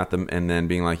 looking at them, and then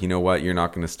being like, you know what, you're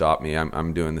not going to stop me.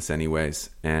 I'm doing this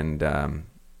anyways. And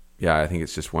I think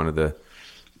it's just one of the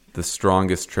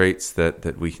strongest traits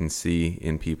that we can see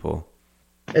in people.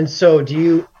 And so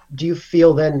do you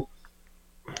feel then,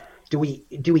 do we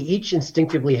each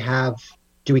instinctively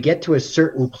do we get to a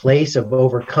certain place of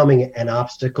overcoming an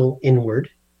obstacle inward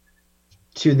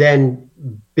to then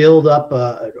build up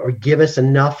or give us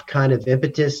enough kind of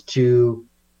impetus to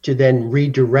then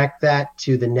redirect that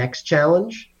to the next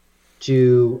challenge,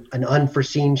 to an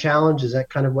unforeseen challenge? Is that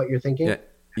kind of what you're thinking?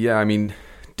 Yeah. I mean,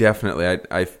 definitely.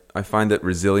 I find that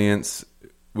resilience,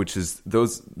 which is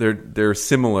they're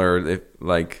similar,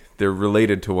 they're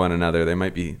related to one another. They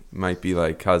might be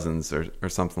like cousins or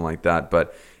something like that.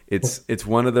 But it's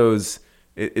one of those.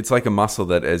 It's like a muscle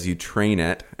that as you train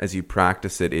it, as you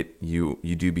practice it, you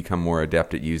do become more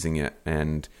adept at using it.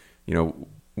 And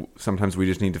sometimes we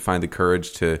just need to find the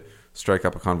courage to strike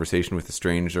up a conversation with a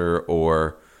stranger,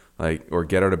 or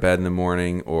get out of bed in the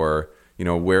morning, or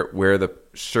wear the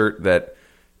shirt that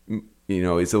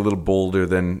is a little bolder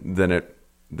than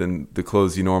the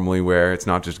clothes you normally wear. It's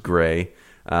not just gray.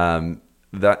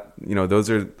 Those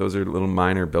are little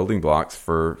minor building blocks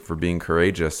for being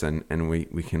courageous, and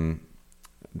we can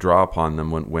draw upon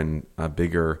them when a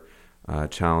bigger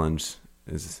challenge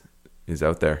is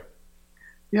out there.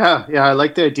 Yeah, I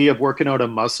like the idea of working out a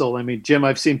muscle. I mean, Jim,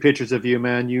 I've seen pictures of you,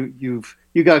 man. You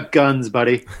got guns,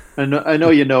 buddy. I know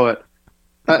you know it.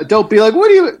 Don't be like, what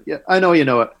do you? Yeah, I know you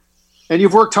know it, and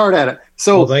you've worked hard at it.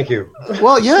 So, well, thank you.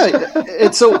 Well, yeah.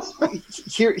 And so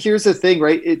here's the thing,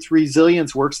 right? It's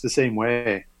resilience works the same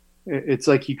way. It's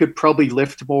like you could probably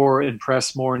lift more and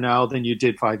press more now than you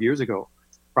did 5 years ago,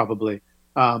 probably,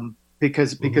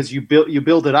 because you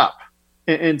build it up.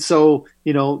 And so,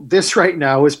 this right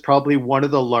now is probably one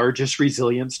of the largest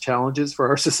resilience challenges for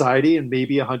our society in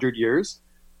maybe 100 years.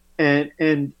 And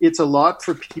it's a lot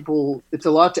for people. It's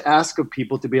a lot to ask of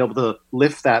people to be able to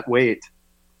lift that weight,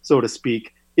 so to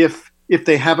speak, if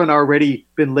they haven't already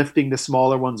been lifting the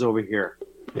smaller ones over here.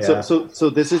 Yeah. So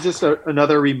this is just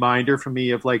another reminder for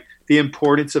me of the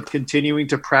importance of continuing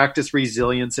to practice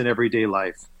resilience in everyday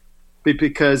life,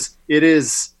 because it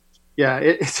is,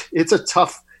 it's a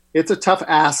tough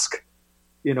ask,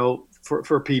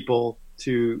 for people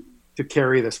to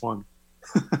carry this one.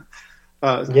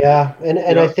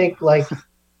 And I think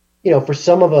for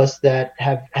some of us that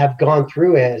have gone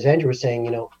through, as Andrew was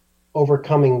saying,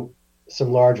 overcoming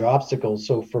some large obstacles.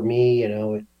 So for me,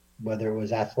 whether it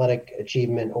was athletic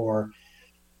achievement or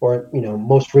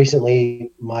most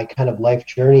recently my kind of life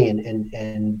journey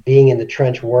and being in the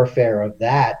trench warfare of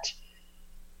that,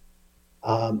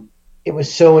 it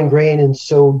was so ingrained and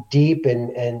so deep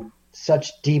and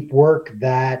such deep work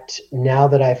that now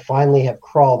that I finally have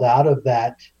crawled out of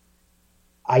that,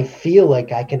 I feel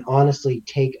like I can honestly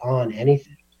take on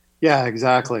anything. Yeah,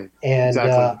 exactly. And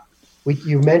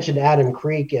you mentioned Adam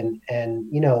Creek, and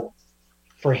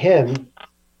for him,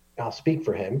 I'll speak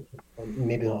for him.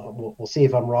 Maybe we'll see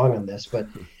if I'm wrong on this, but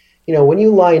when you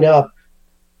line up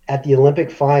at the Olympic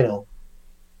final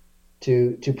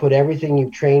to put everything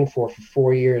you've trained for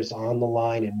 4 years on the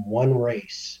line in one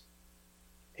race,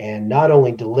 and not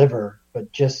only deliver,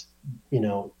 but just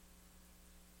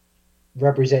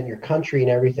represent your country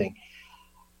and everything.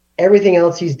 everything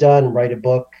else he's done, write a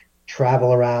book,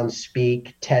 travel around,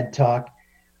 speak, TED Talk.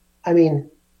 I mean,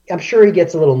 I'm sure he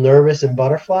gets a little nervous and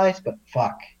butterflies, but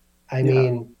fuck. I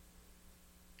mean,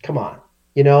 come on.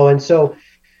 And so,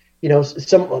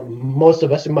 most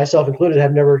of us, and myself included,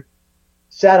 have never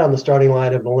sat on the starting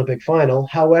line of an Olympic final.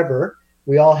 However,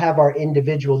 we all have our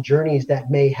individual journeys that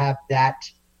may have that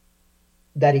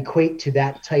equate to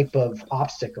that type of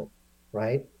obstacle,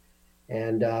 right?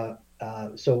 And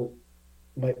so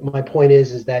my point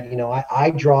is that, I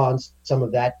draw on some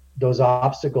of those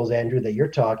obstacles, Andrew, that you're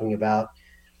talking about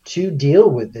to deal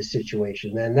with this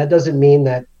situation. And that doesn't mean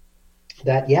that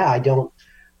I don't,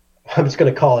 I'm just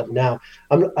going to call it now.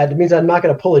 It means I'm not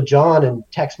going to pull a John and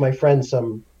text my friend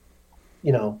some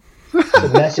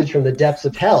message from the depths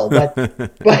of hell, but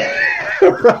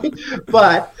right.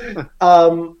 But,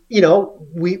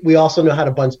 we also know how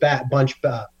to bounce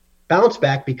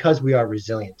back because we are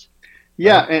resilient.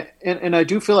 Yeah, and I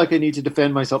do feel like I need to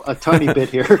defend myself a tiny bit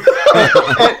here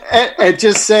and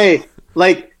just say,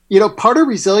 like, part of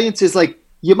resilience is like,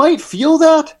 you might feel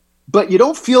that, but you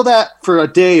don't feel that for a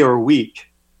day or a week.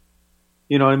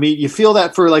 You know what I mean? You feel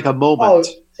that for like a moment.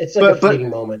 Oh, it's like a fleeting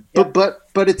moment. Yep.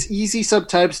 But it's easy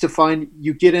sometimes to find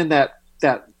you get in that,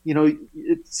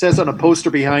 it says on a poster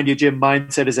behind you, Jim,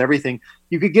 mindset is everything.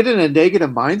 You could get in a negative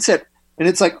mindset and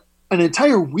it's like an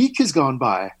entire week has gone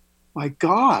by. My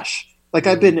gosh. Like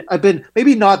I've been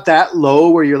maybe not that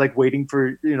low where you're like waiting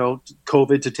for,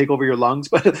 COVID to take over your lungs,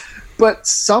 but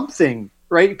something,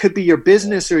 right? It could be your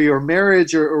business or your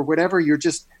marriage or whatever. You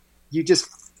just,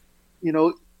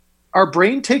 our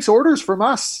brain takes orders from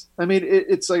us. I mean,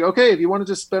 it's like, okay, if you want to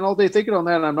just spend all day thinking on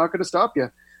that, I'm not going to stop you.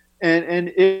 And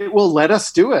it will let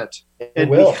us do it.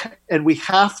 And we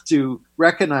have to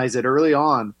recognize it early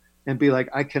on and be like,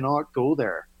 I cannot go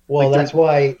there. Well, that's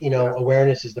why,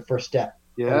 awareness is the first step.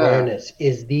 Yeah. Awareness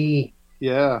is the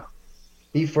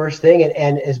first thing.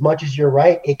 And as much as you're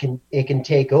right, it can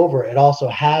take over. It also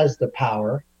has the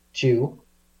power to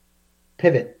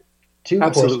pivot, to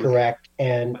course correct.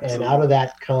 And out of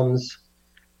that comes,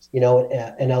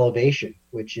 an elevation,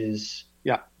 which is,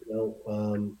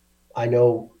 I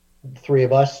know the three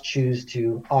of us choose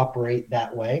to operate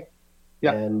that way.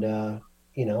 Yeah. And,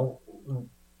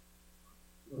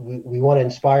 we want to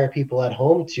inspire people at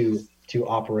home to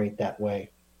operate that way,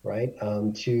 right?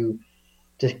 To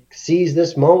seize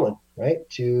this moment, right?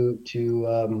 To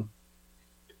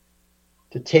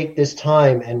take this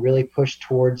time and really push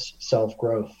towards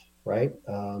self-growth, right?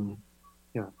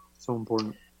 So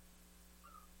important.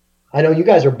 I know you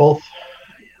guys are both,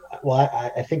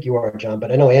 well, I think you are, John,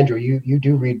 but I know, Andrew, you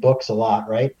do read books a lot,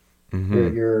 right?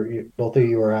 Mm-hmm. You're both of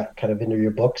you are kind of into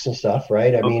your books and stuff,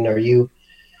 right? I mean, are you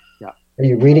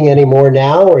reading any more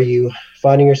now? Or are you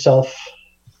finding yourself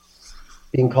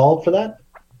being called for that?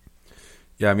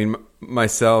 Yeah, I mean,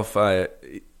 myself,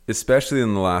 especially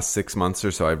in the last 6 months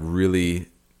or so, I've really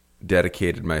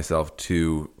dedicated myself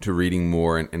to reading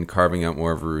more and carving out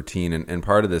more of a routine. And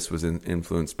part of this was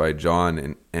influenced by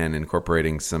John and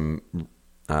incorporating some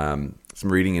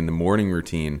reading in the morning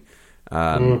routine,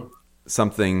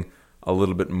 something a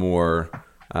little bit more,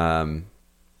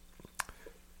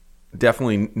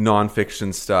 definitely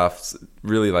nonfiction stuff,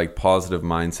 really like positive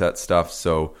mindset stuff.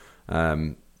 So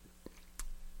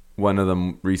one of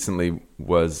them recently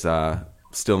was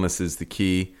Stillness is the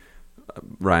Key,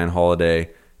 Ryan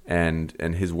Holiday, and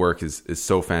his work is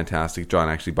so fantastic. John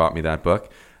actually bought me that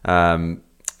book.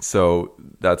 So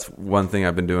that's one thing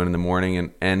I've been doing in the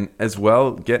morning, and as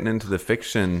well getting into the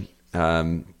fiction,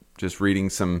 just reading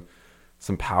some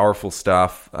powerful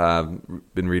stuff.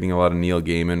 Been reading a lot of Neil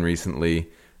Gaiman recently.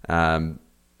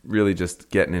 Really just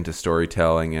getting into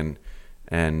storytelling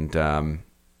and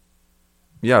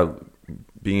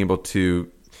being able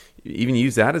to even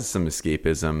use that as some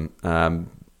escapism.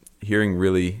 Hearing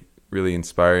really, really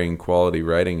inspiring quality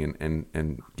writing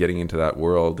and getting into that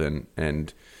world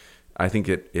and I think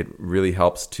it really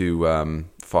helps to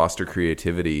foster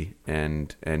creativity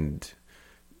and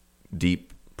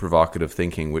deep provocative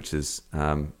thinking, which is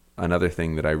another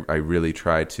thing that I really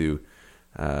try to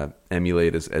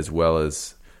emulate as well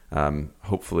as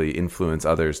hopefully influence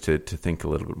others to think a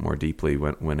little bit more deeply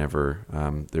whenever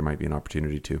there might be an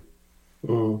opportunity to.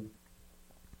 Mm.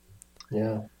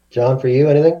 Yeah. John, for you,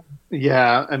 anything?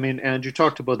 Yeah. I mean, Andrew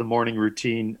talked about the morning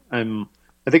routine.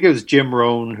 I think it was Jim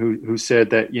Rohn who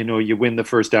said that, you win the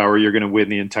first hour, you're going to win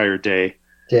the entire day.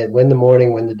 Win the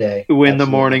morning, win the day. Win the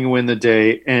morning, win the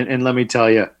day. And let me tell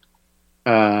you,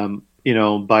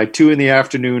 by 2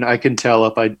 p.m, I can tell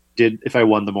if I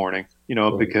won the morning,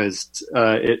 because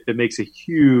it makes a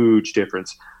huge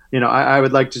difference. I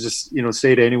would like to just,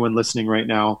 say to anyone listening right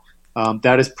now,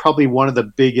 that is probably one of the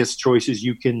biggest choices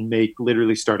you can make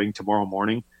literally starting tomorrow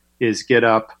morning is get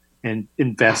up and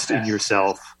invest in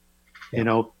yourself.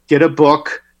 Get a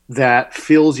book that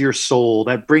fills your soul,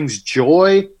 that brings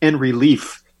joy and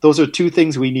relief. Those are two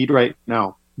things we need right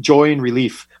now, joy and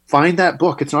relief. Find that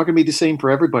book. It's not going to be the same for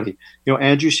everybody.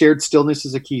 Andrew shared Stillness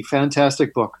is a Key.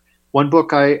 Fantastic book. One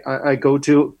book I go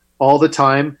to all the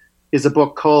time is a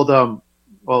book called,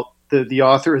 the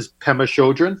author is Pema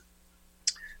Chodron.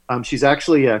 She's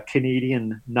actually a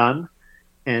Canadian nun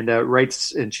and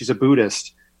writes, and she's a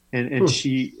Buddhist. And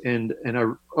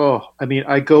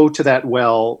I go to that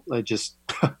well just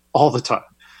all the time.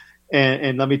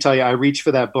 And let me tell you, I reached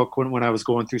for that book when I was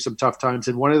going through some tough times.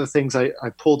 And one of the things I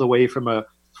pulled away from a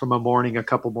morning a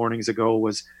couple mornings ago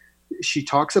was she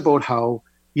talks about how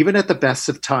even at the best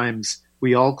of times,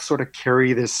 we all sort of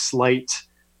carry this slight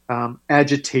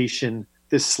agitation,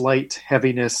 this slight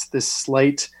heaviness, this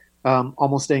slight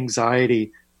almost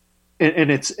anxiety.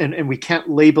 And we can't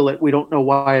label it. We don't know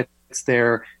why it's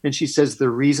there. And she says the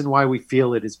reason why we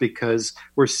feel it is because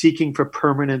we're seeking for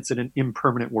permanence in an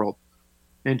impermanent world.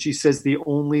 And she says the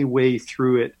only way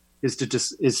through it is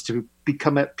to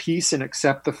become at peace and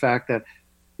accept the fact that,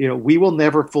 we will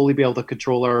never fully be able to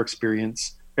control our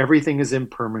experience. Everything is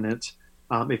impermanent.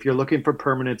 If you're looking for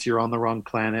permanence, you're on the wrong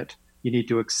planet. You need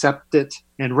to accept it.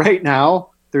 And right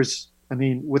now,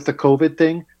 with the COVID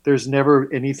thing, there's never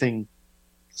anything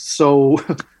so,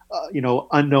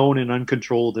 unknown and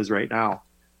uncontrolled as right now.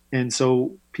 And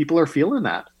so people are feeling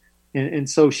that. And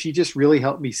so she just really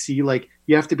helped me see,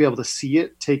 you have to be able to see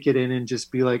it, take it in, and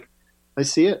just be like, I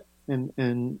see it. And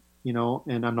I'm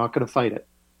not going to fight it.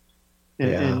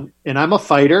 And I'm a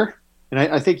fighter. And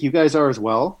I think you guys are as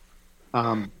well. We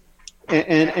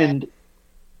had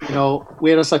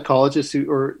a psychologist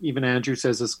or even Andrew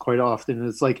says this quite often.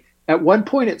 It's like, at one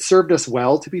point it served us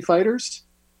well to be fighters.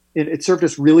 It served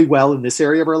us really well in this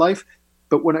area of our life.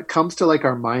 But when it comes to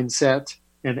our mindset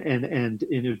and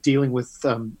dealing with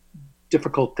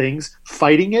difficult things,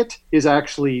 fighting it is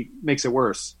actually makes it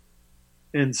worse.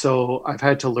 And so I've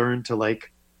had to learn to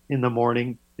in the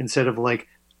morning, instead of I'm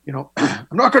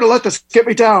not going to let this get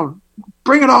me down.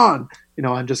 Bring it on.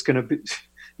 I'm just going to be,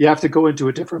 you have to go into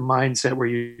a different mindset where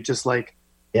you just I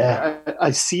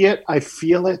see it, I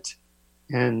feel it,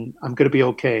 and I'm going to be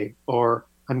okay. Or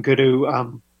I'm going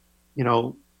to,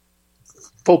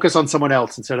 focus on someone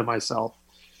else instead of myself.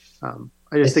 I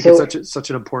just think it's such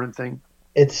an important thing.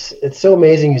 It's so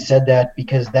amazing you said that,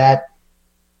 because that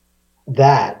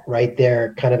right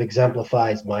there kind of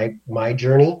exemplifies my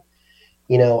journey.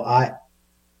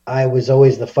 I was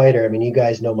always the fighter. You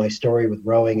guys know my story with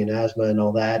rowing and asthma and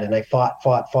all that. And I fought.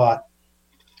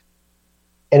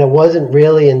 And it wasn't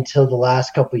really until the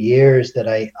last couple of years that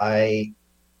I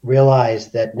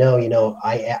realized that no,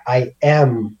 I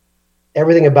am,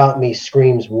 everything about me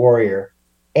screams warrior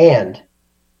and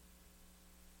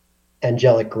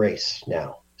angelic grace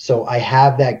now. So I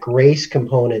have that grace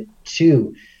component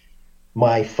to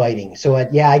my fighting. So I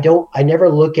never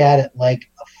look at it like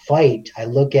a fight. I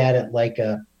look at it like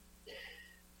a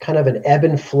kind of an ebb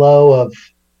and flow of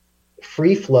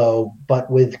free flow, but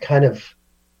with kind of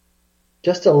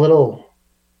just a little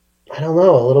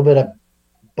bit of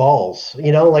balls,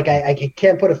 I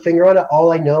can't put a finger on it.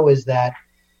 All I know is that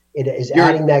it is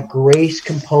adding that grace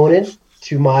component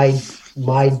to my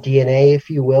DNA, if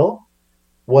you will,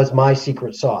 was my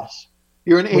secret sauce.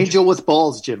 You're an angel with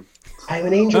balls, Jim. I'm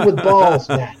an angel with balls,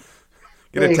 man.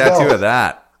 Get a tattoo of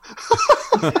that.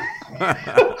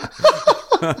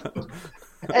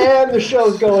 And the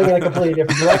show's going in a completely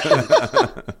different direction.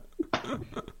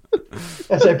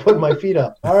 As I put my feet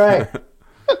up. All right.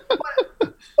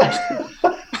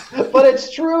 But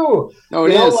it's true. No,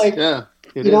 it is.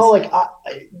 It is.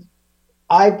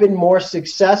 I've been more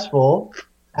successful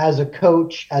as a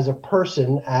coach, as a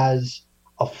person, as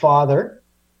a father,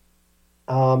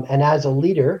 and as a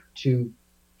leader to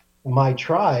my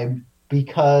tribe,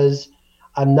 because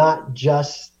I'm not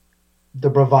just the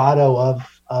bravado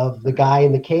of the guy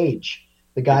in the cage,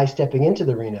 the guy stepping into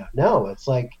the arena. No, it's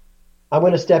like I'm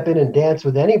going to step in and dance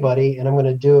with anybody, and I'm going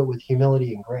to do it with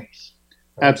humility and grace.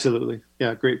 Right? Absolutely.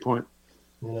 Yeah, great point.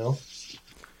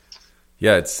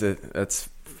 Yeah, it's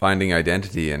finding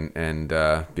identity and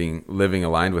living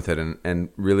aligned with it, and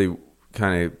really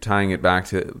kind of tying it back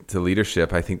to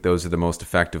leadership. I think those are the most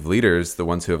effective leaders, the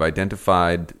ones who have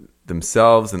identified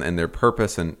themselves and their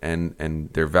purpose and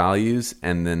their values,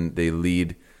 and then they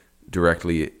lead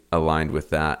directly aligned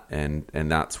with that, and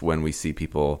that's when we see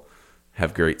people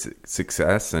have great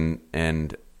success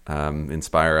and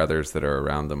inspire others that are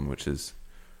around them, which is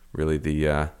really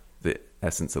the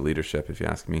essence of leadership, if you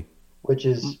ask me. Which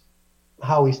is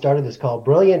how we started this call.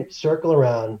 Brilliant circle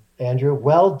around, Andrew.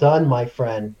 Well done, my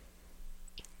friend.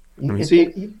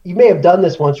 You may have done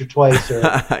this once or twice, or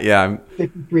yeah,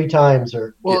 53 times,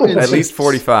 or at least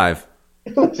 45.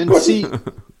 And see,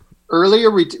 earlier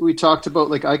we talked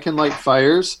about like I can light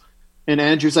fires, and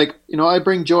Andrew's like, I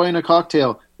bring joy in a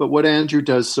cocktail. But what Andrew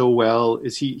does so well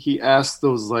is he asks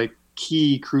those like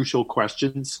key crucial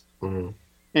questions,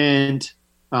 and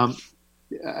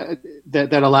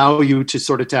that allow you to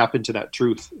sort of tap into that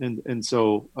truth, and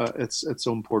so it's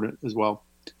so important as well.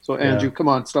 So Andrew, come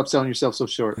on, stop selling yourself so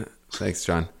short. Thanks,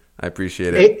 John. I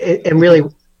appreciate it. And really,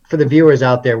 for the viewers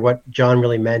out there, what John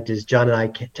really meant is John and I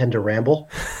tend to ramble.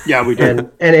 Yeah, we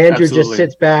do. And Andrew just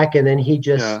sits back and then he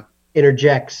just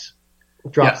interjects,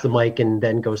 drops the mic, and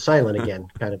then goes silent again.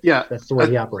 Kind of. Yeah, that's the way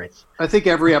he operates. I think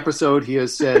every episode he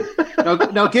has said.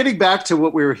 Now, getting back to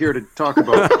what we were here to talk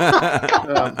about,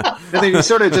 and then he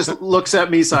sort of just looks at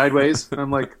me sideways, and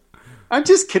I'm like, I'm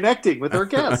just connecting with our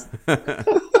guest.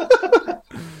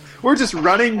 We're just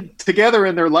running together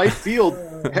in their life field,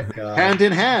 hand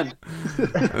in hand.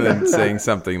 And then saying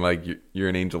something like, you're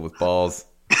an angel with balls.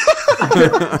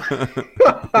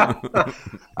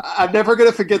 I'm never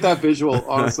going to forget that visual,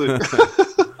 honestly.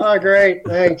 Oh, great.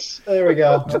 Thanks. There we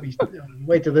go.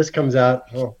 Wait till this comes out.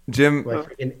 Oh, Jim.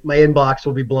 My inbox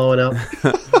will be blowing up.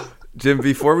 Jim,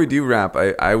 before we do wrap,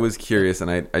 I was curious,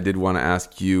 and I did want to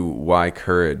ask you why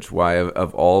courage? Why,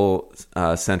 of all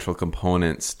central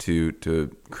components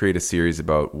to create a series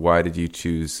about, why did you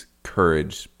choose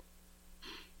courage?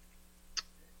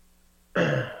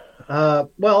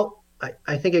 Well,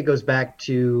 I think it goes back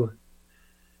to,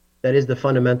 that is the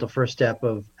fundamental first step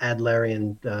of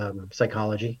Adlerian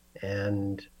psychology.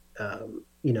 And,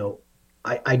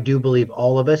 I do believe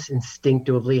all of us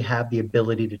instinctively have the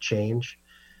ability to change.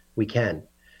 We can.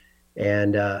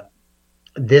 And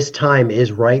this time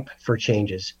is ripe for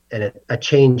changes. And a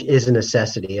change is a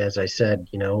necessity, as I said,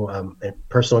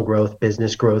 personal growth,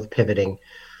 business growth, pivoting,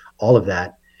 all of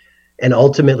that. And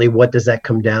ultimately, what does that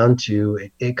come down to?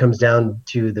 It comes down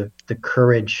to the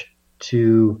courage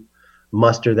to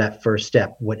muster that first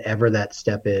step, whatever that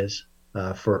step is,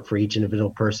 for each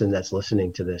individual person that's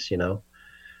listening to this.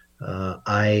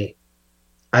 I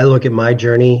look at my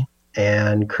journey,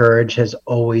 and courage has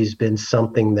always been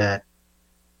something that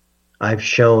I've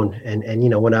shown. And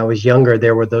when I was younger,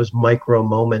 there were those micro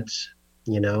moments,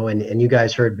 and you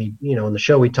guys heard me, on the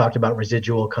show, we talked about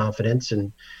residual confidence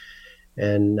and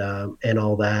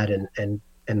all that,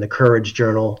 and the courage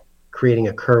journal, creating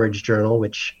a courage journal,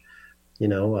 which,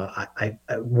 I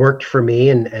worked for me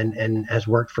and has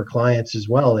worked for clients as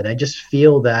well. And I just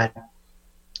feel that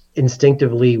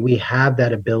instinctively we have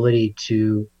that ability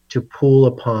to pull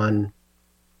upon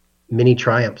mini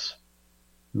triumphs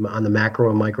on the macro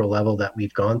and micro level that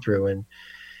we've gone through.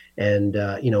 And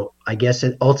I guess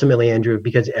ultimately, Andrew,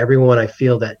 because everyone I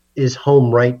feel that is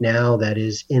home right now, that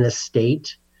is in a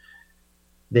state,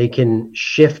 they can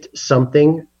shift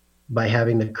something by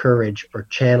having the courage or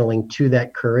channeling to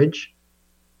that courage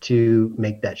to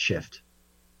make that shift.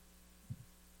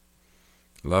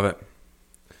 Love it.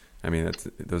 I mean,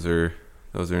 those are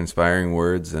inspiring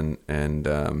words, and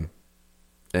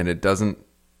it doesn't,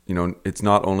 it's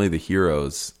not only the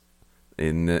heroes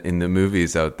in the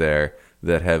movies out there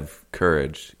that have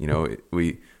courage.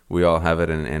 We all have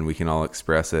it, and we can all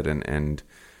express it, and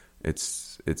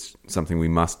it's something we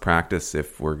must practice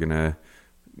if we're gonna,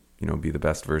 be the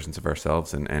best versions of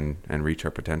ourselves and reach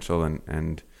our potential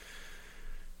and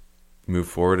move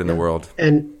forward in the world.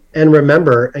 And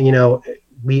remember,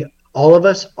 we all of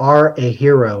us are a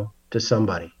hero to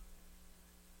somebody.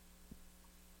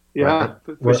 Yeah,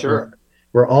 right? For sure.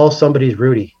 We're all somebody's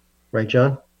Rudy, right,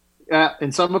 John? Yeah,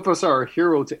 and some of us are a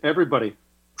hero to everybody.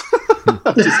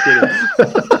 I'm just kidding.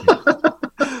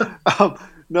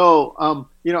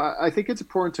 I think it's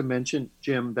important to mention,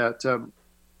 Jim, that I'm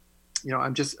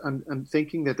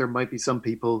thinking that there might be some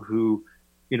people who,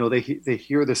 they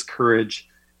hear this courage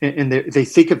and they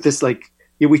think of this like,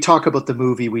 we talk about the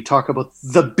movie, we talk about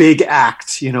the big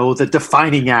act, the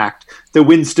defining act, the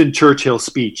Winston Churchill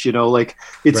speech,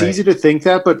 it's easy to think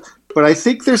that, but I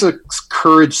think there's a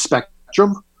courage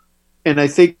spectrum, and I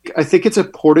think it's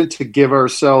important to give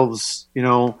ourselves,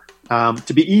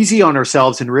 to be easy on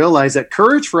ourselves and realize that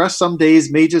courage for us some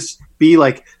days may just be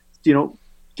like,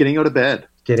 getting out of bed.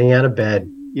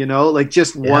 Like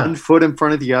just one foot in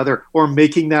front of the other, or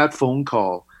making that phone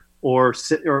call, or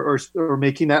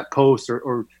making that post,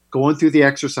 or going through the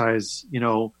exercise,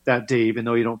 that day, even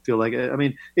though you don't feel like it. I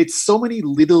mean, it's so many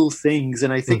little things.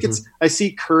 And I think I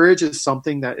see courage as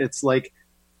something that it's like,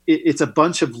 it's a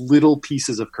bunch of little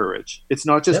pieces of courage. It's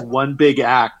not just one big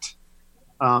act.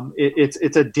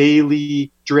 It's a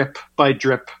daily drip by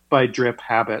drip by drip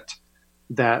habit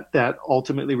that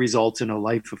ultimately results in a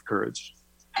life of courage.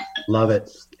 Love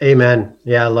it. Amen.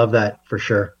 Yeah, I love that for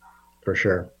sure. For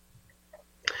sure.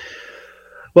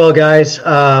 Well, guys,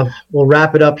 we'll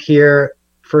wrap it up here.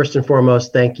 First and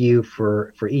foremost, thank you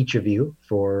for each of you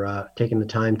for taking the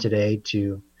time today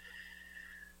to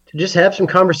just have some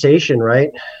conversation,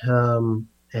 right? And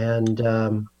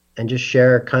just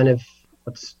share kind of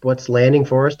what's landing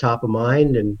for us, top of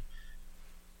mind, and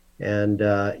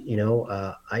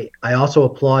I also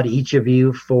applaud each of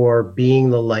you for being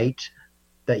the light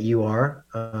that you are,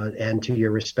 and to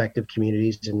your respective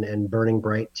communities, and burning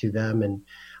bright to them. And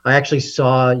I actually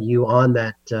saw you on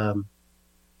that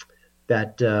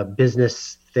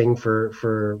business thing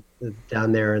for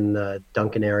down there in the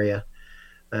Duncan area.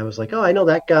 I was like, oh, I know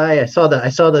that guy. I saw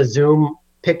the Zoom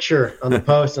picture on the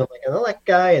post, and I'm like, I know that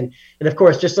guy. And of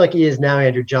course, just like he is now,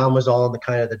 Andrew, John was all in the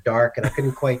kind of the dark, and I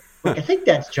couldn't quite. I think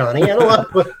that's Johnny. I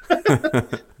don't know.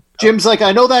 Jim's like,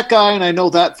 I know that guy, and I know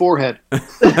that forehead. But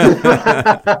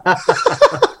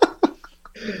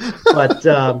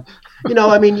I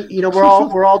mean,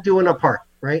 we're all doing our part,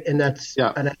 right? And that's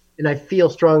and I feel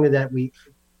strongly that we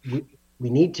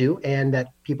need to, and that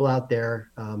people out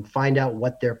there find out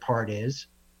what their part is,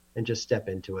 and just step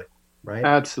into it, right?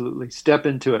 Absolutely, step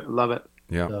into it. Love it.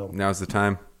 Yeah, so, now's the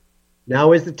time.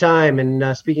 Now is the time.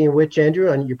 And speaking of which,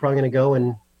 Andrew, you're probably going to go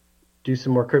and do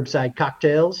some more curbside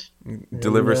cocktails.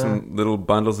 Deliver some little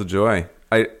bundles of joy.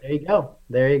 There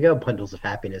you go. Bundles of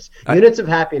happiness. Units of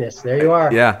happiness. There you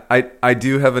are. Yeah. I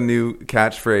do have a new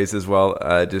catchphrase as well.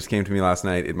 It just came to me last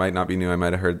night. It might not be new. I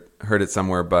might have heard it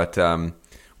somewhere. But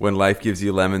when life gives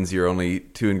you lemons, you're only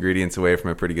 2 ingredients away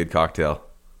from a pretty good cocktail.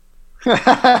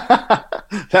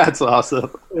 That's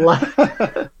awesome.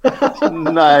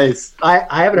 Nice.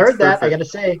 I haven't heard that. Perfect. I got to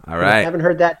say. All right. I haven't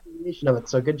heard that definition of it.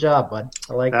 So good job, bud.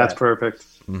 I like that. That's perfect.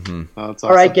 Mm-hmm. Oh, that's awesome.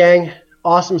 All right, gang.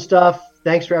 Awesome stuff.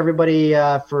 Thanks for everybody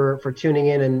for tuning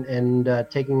in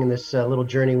and taking this little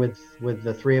journey with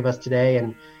the three of us today.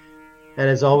 And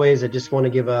as always, I just want to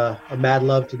give a mad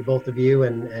love to the both of you,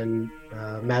 and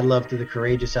mad love to the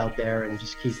courageous out there, and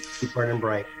just keep burning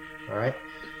bright. All right.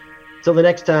 Till the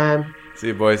next time. See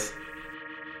you, boys.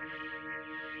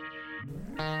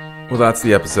 Well, that's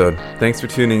the episode. Thanks for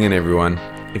tuning in, everyone.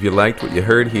 If you liked what you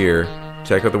heard here,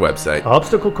 check out the website.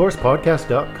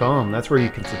 ObstacleCoursePodcast.com. That's where you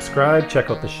can subscribe, check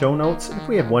out the show notes. And if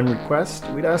we have one request,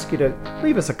 we'd ask you to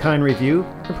leave us a kind review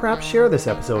and perhaps share this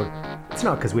episode. It's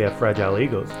not because we have fragile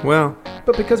egos. Well,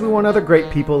 but because we want other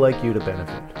great people like you to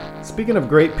benefit. Speaking of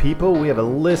great people, we have a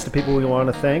list of people we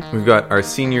want to thank. We've got our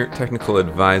senior technical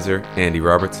advisor, Andy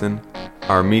Robertson,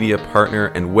 our media partner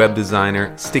and web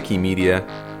designer, Sticky Media,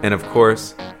 and of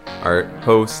course, our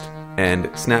host and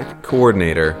snack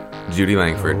coordinator, Judy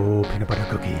Langford. Oh, peanut butter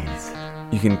cookies.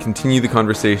 You can continue the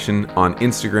conversation on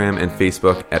Instagram and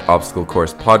Facebook at Obstacle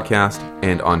Course Podcast,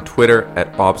 and on Twitter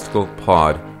at Obstacle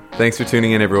Pod. Thanks for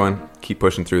tuning in, everyone. Keep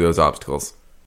pushing through those obstacles.